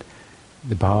fact that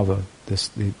the bhava, the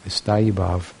sthayi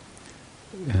bhav,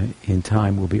 in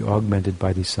time will be augmented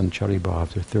by these sanchari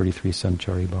bhavs. There are 33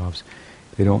 sanchari bhavs.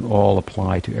 They don't all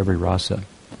apply to every rasa,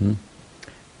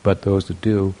 but those that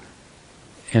do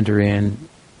enter in,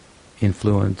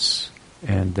 influence,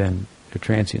 and then they're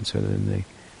transient, so then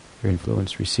their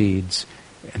influence recedes,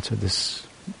 and so this,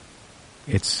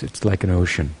 it's like an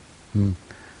ocean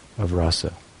of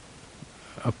rasa,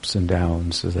 ups and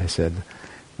downs. As I said,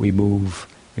 we move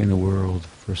in the world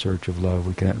for search of love.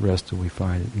 We cannot rest till we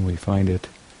find it. When we find it,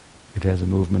 it has a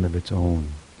movement of its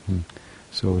own.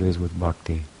 So it is with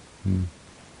bhakti,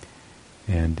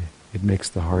 and it makes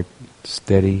the heart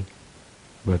steady,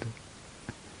 but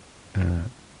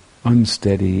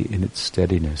unsteady in its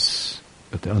steadiness.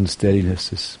 But the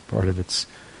unsteadiness is part of its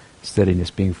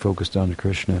steadiness, being focused on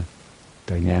Krishna,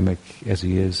 dynamic as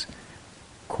he is,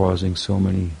 causing so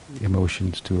many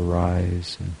emotions to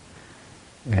arise,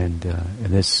 and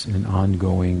this in an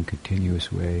ongoing,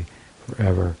 continuous way,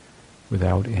 forever,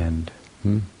 without end.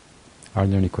 Are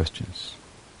there any questions?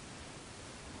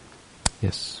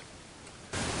 Yes.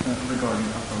 Regarding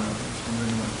Aparadha, I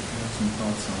really want to have some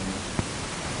thoughts on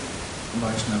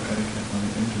Vaishnava etiquette on the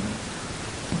internet.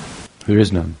 There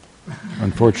is none,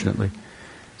 unfortunately.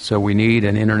 So we need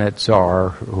an internet czar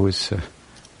who is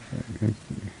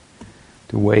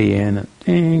to weigh in.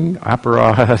 Ding,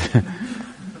 Aparadha.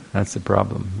 That's the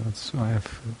problem. That's why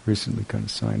I've recently kind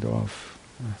of signed off.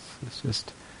 It's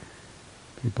just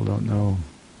people don't know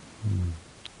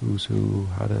who's who,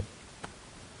 how to.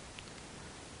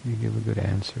 You give a good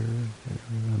answer, they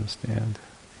don't even understand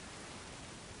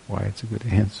why it's a good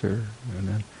answer, and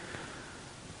then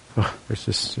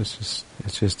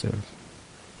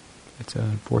it's an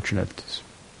unfortunate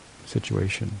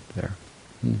situation there.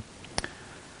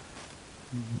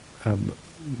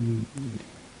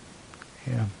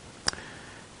 Yeah.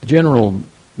 The general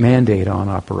mandate on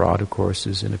Aparadha, of course,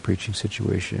 is in a preaching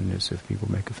situation, is if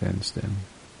people make offense, then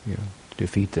to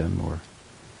defeat them or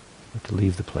to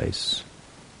leave the place.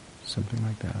 Something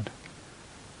like that.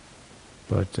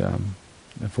 But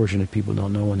unfortunately, people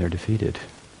don't know when they're defeated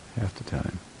half the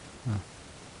time.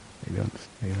 They don't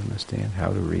understand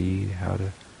how to read, how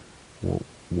to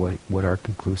what are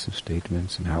conclusive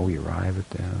statements, and how we arrive at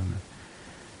them.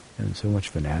 And so much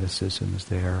fanaticism is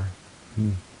there.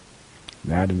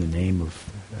 That in the name of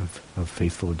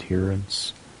faithful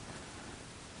adherence.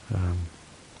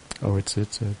 It's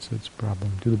a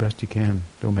problem. Do the best you can.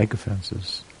 Don't make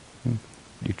offenses.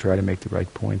 You try to make the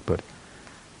right point, but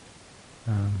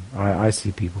I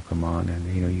see people come on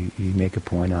and you make a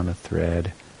point on a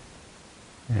thread,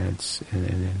 and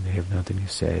then they have nothing to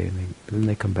say, and then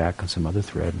they come back on some other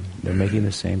thread, and they're making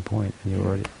the same point, and you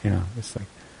already, it's like,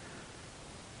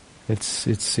 it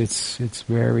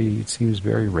seems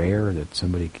very rare that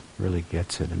somebody really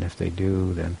gets it, and if they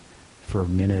do, then for a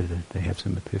minute they have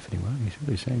some epiphany. Well, he's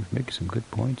really saying, making some good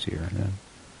points here, and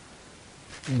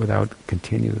then without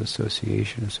continued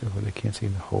association and so forth, they can't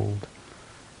seem to hold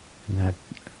in that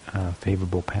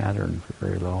favorable pattern for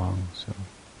very long. So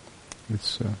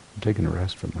it's I'm taking a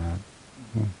rest from that.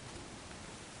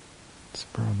 It's a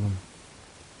problem.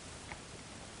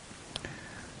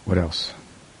 What else?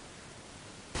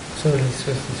 So this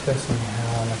was discussing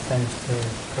how an offence to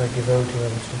a devotee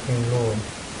of the Supreme Lord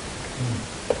can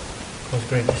cause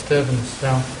great disturbance.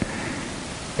 So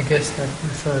I guess that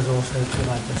refers also to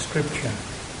like the scripture,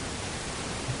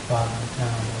 Bhava-Bhakti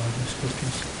or the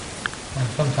scriptures. And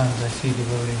sometimes I see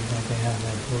devotees like they have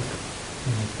their book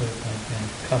and they put like their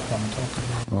cup on top of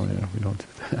it. Oh yeah, we don't do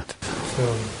that. So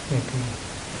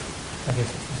I guess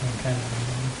it's the same kind of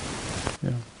thing.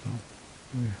 Yeah. Well,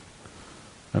 yeah.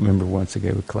 I remember once I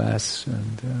gave a class,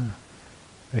 and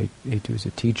it was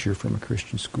a teacher from a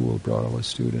Christian school brought all his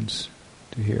students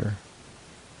to hear,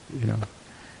 and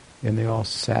they all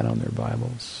sat on their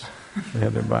Bibles. They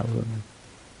had their Bibles and they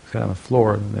sat on the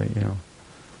floor, and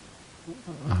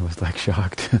I was like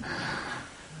shocked.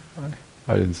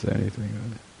 I didn't say anything.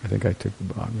 I think I took the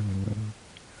Bible and went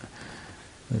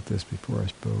like this before I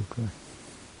spoke.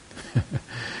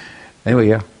 Anyway,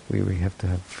 yeah, we have to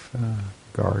have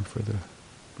regard for the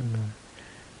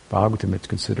Bhagavatam. It's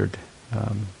considered,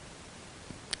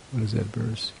 what is that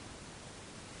verse?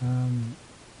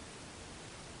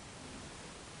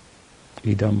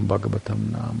 Idam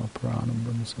Bhagavatam Nama Pranam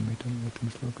Brahma Samitam Vitam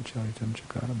Sloka Charitam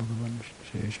Chakara Bhagavan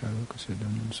Sheshaloka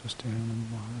Siddhanam Sustanam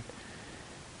Mahat.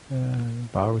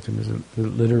 Bhagavatam is a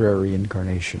literary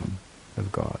incarnation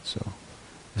of God. So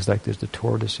it's like there's the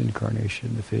tortoise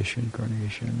incarnation, the fish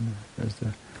incarnation, there's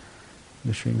the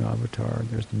Nrsimha avatar,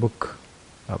 there's the book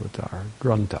avatar,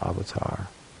 Grantha avatar.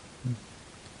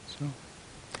 So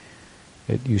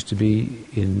it used to be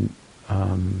in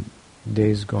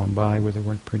days gone by where there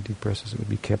weren't printing presses, it would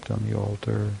be kept on the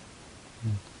altar,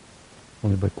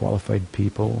 only by qualified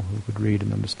people who could read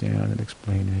and understand and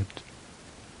explain it.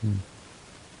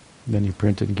 Then you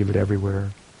print it and give it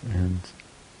everywhere, and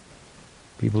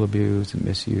people abuse and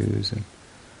misuse, and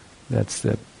that's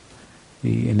the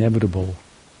inevitable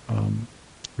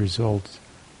result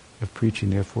of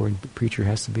preaching. Therefore, the preacher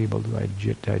has to be able to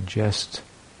digest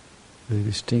the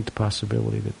distinct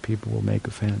possibility that people will make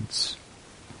offense.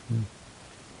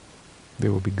 They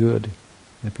will be good,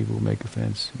 and people will make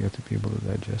offense. You have to be able to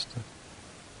digest it.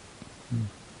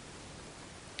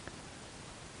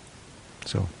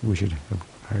 So we should have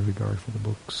high regard for the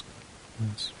books.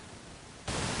 Yes.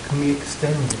 Can we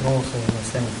extend it also in the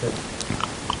sense that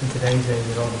in today's age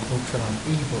a lot of books are like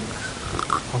e-books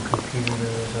on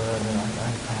computers or like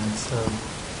iPads, so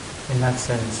in that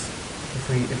sense, if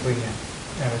we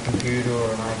have a computer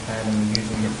or an iPad and we're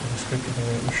using it for the scripture, then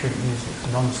we shouldn't use it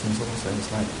for nonsense also.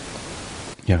 It's like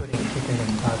keeping the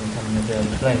Bhagavatam in a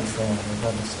dirty place there with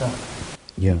other stuff.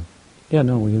 Yeah,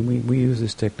 no, we use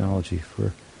this technology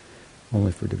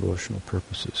only for devotional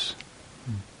purposes.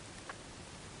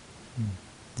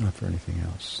 Not for anything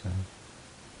else.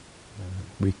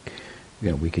 We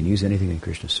can use anything in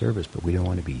Krishna service, but we don't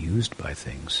want to be used by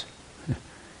things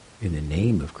in the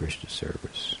name of Krishna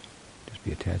service. Just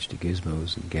be attached to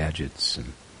gizmos and gadgets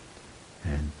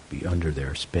and be under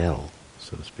their spell,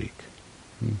 so to speak.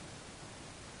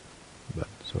 But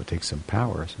so it takes some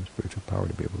power, some spiritual power,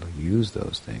 to be able to use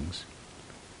those things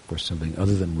for something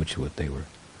other than what they were,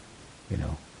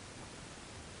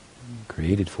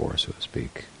 created for, so to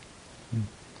speak.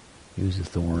 Use a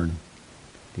thorn.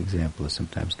 The example is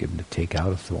sometimes given to take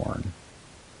out a thorn.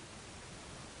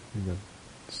 You've got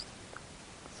a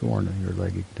thorn in your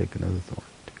leg, you can take another thorn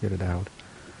to get it out.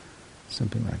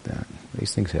 Something like that.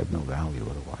 These things have no value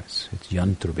otherwise. It's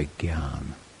yantra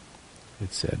vigyan.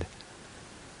 It said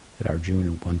that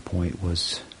Arjuna at one point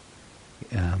was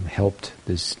helped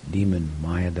this demon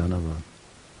Mayadanava,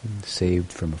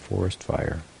 saved from a forest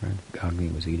fire. Right? Agni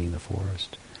was eating the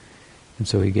forest. And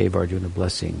so he gave Arjuna a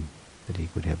blessing that he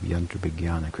would have yantra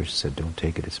vijnana. Krishna said, don't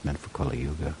take it, it's meant for Kali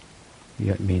Yuga.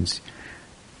 It means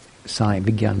science.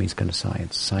 Vijnana means kind of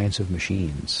science of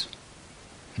machines.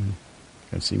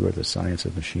 And see where the science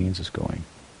of machines is going.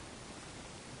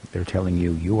 They're telling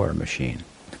you are a machine.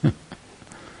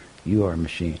 You are a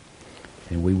machine.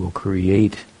 And we will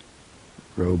create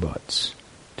robots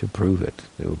to prove it.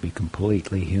 They will be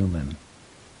completely human.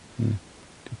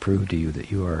 To prove to you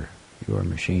that you are a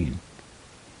machine.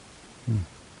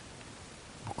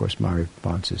 Of course, my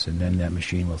response is, and then that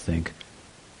machine will think,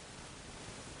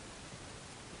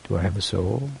 do I have a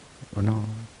soul or not?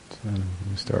 And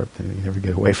you start, and you never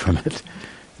get away from it.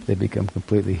 They become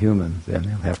completely human, then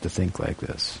they'll have to think like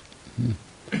this.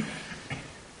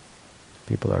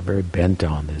 People are very bent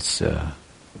on this,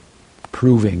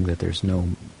 proving that there's no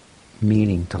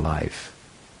meaning to life,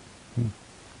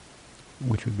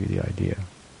 which would be the idea.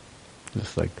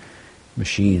 Just like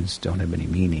machines don't have any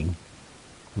meaning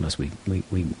unless we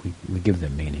give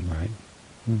them meaning, right?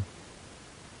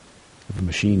 If a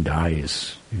machine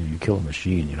dies, you kill a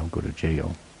machine, you don't go to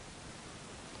jail.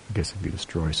 I guess if you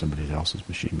destroy somebody else's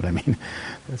machine, but I mean,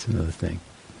 that's another thing.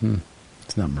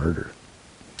 It's not murder.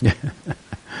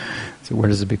 So where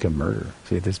does it become murder?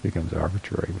 See, this becomes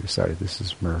arbitrary. We decided this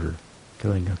is murder.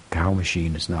 Killing a cow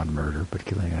machine is not murder, but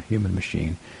killing a human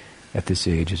machine at this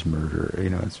age is murder. You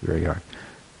know, it's very hard.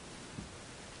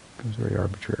 It becomes very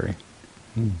arbitrary.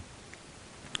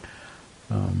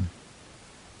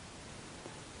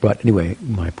 But anyway,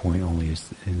 my point only is,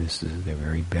 in this is they're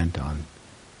very bent on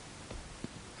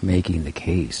making the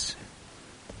case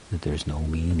that there's no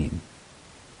meaning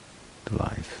to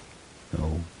life,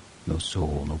 no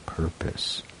soul, no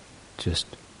purpose, just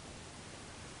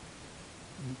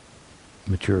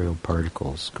material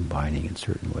particles combining in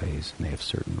certain ways, and they have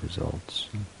certain results.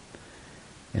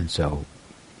 And so,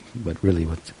 but really,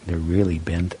 what they're really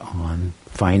bent on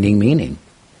finding meaning.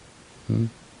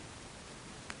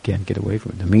 Can't get away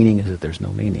from it. The meaning is that there's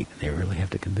no meaning. They really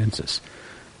have to convince us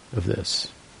of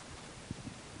this.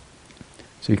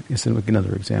 So it's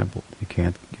another example. You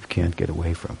can't get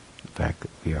away from the fact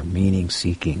that we are meaning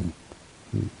seeking.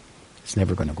 It's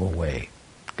never going to go away.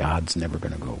 God's never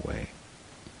going to go away.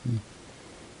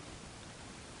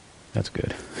 That's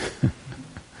good.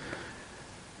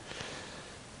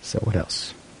 So what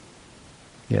else?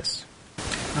 Yes.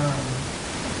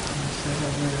 So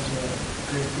that there's a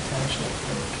great potential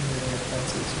for committing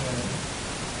offenses when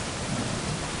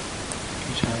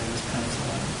each other is passed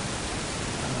on.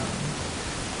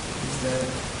 Is that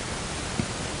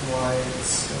why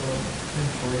it's so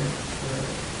important for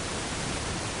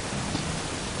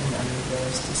an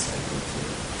unrealized disciple to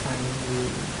find a new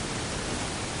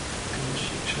good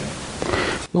shiksha?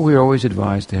 Well, we're always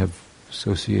advised to have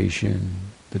association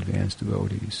with advanced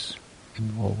devotees,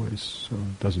 always, so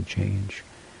it doesn't change.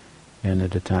 And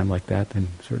at a time like that, then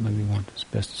certainly we want this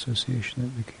best association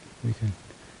that we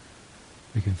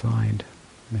can find.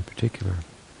 In particular,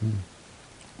 we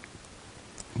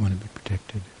want to be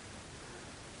protected.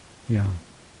 Yeah,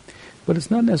 but it's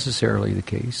not necessarily the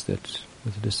case that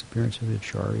with the disappearance of the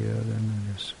Acharya, then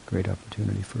there's great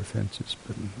opportunity for offenses.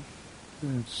 But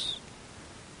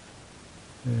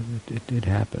it did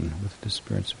happen with the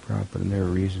disappearance of Prabhupada, and there are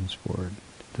reasons for it.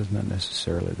 It does not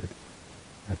necessarily that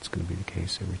that's going to be the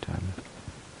case every time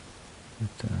that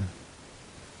the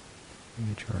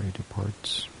Acharya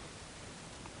departs.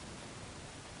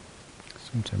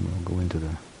 Sometime we'll go into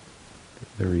the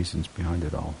reasons behind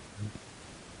it all.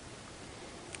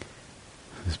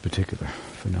 This particular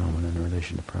phenomenon in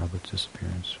relation to Prabhupada's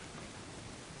disappearance.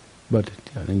 But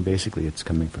I think basically it's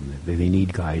coming from they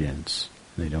need guidance.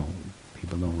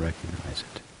 People don't recognize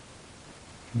it.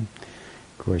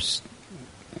 Of course,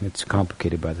 it's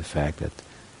complicated by the fact that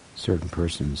certain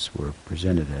persons were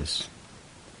presented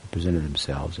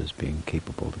themselves as being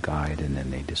capable to guide, and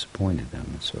then they disappointed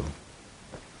them. So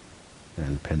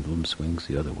then the pendulum swings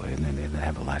the other way, and then they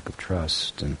have a lack of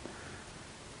trust, and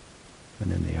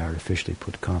then they artificially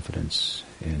put confidence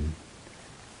in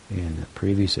the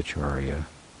previous Acharya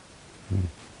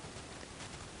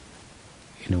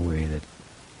in a way that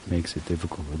makes it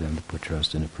difficult for them to put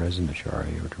trust in a present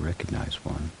Acharya or to recognize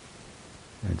one.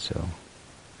 And so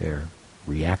their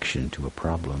reaction to a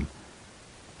problem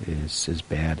is as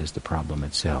bad as the problem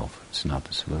itself. It's not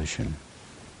the solution.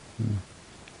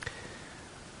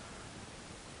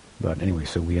 But anyway,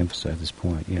 so we emphasize this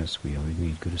point. Yes, we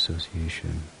need good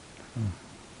association.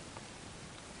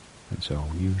 And so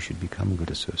you should become good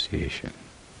association.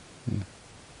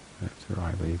 After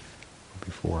I leave, or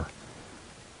before,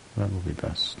 that will be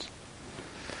best.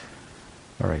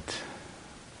 All right.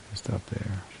 Stop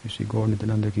there. Shri Gaur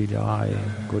Nityananda ki jai,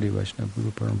 Gauri Vaishnava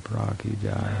Guru Parampara ki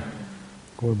jai,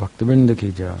 Gaur Bhaktivinoda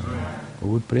ki jai,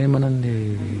 Gaur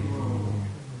Premanande.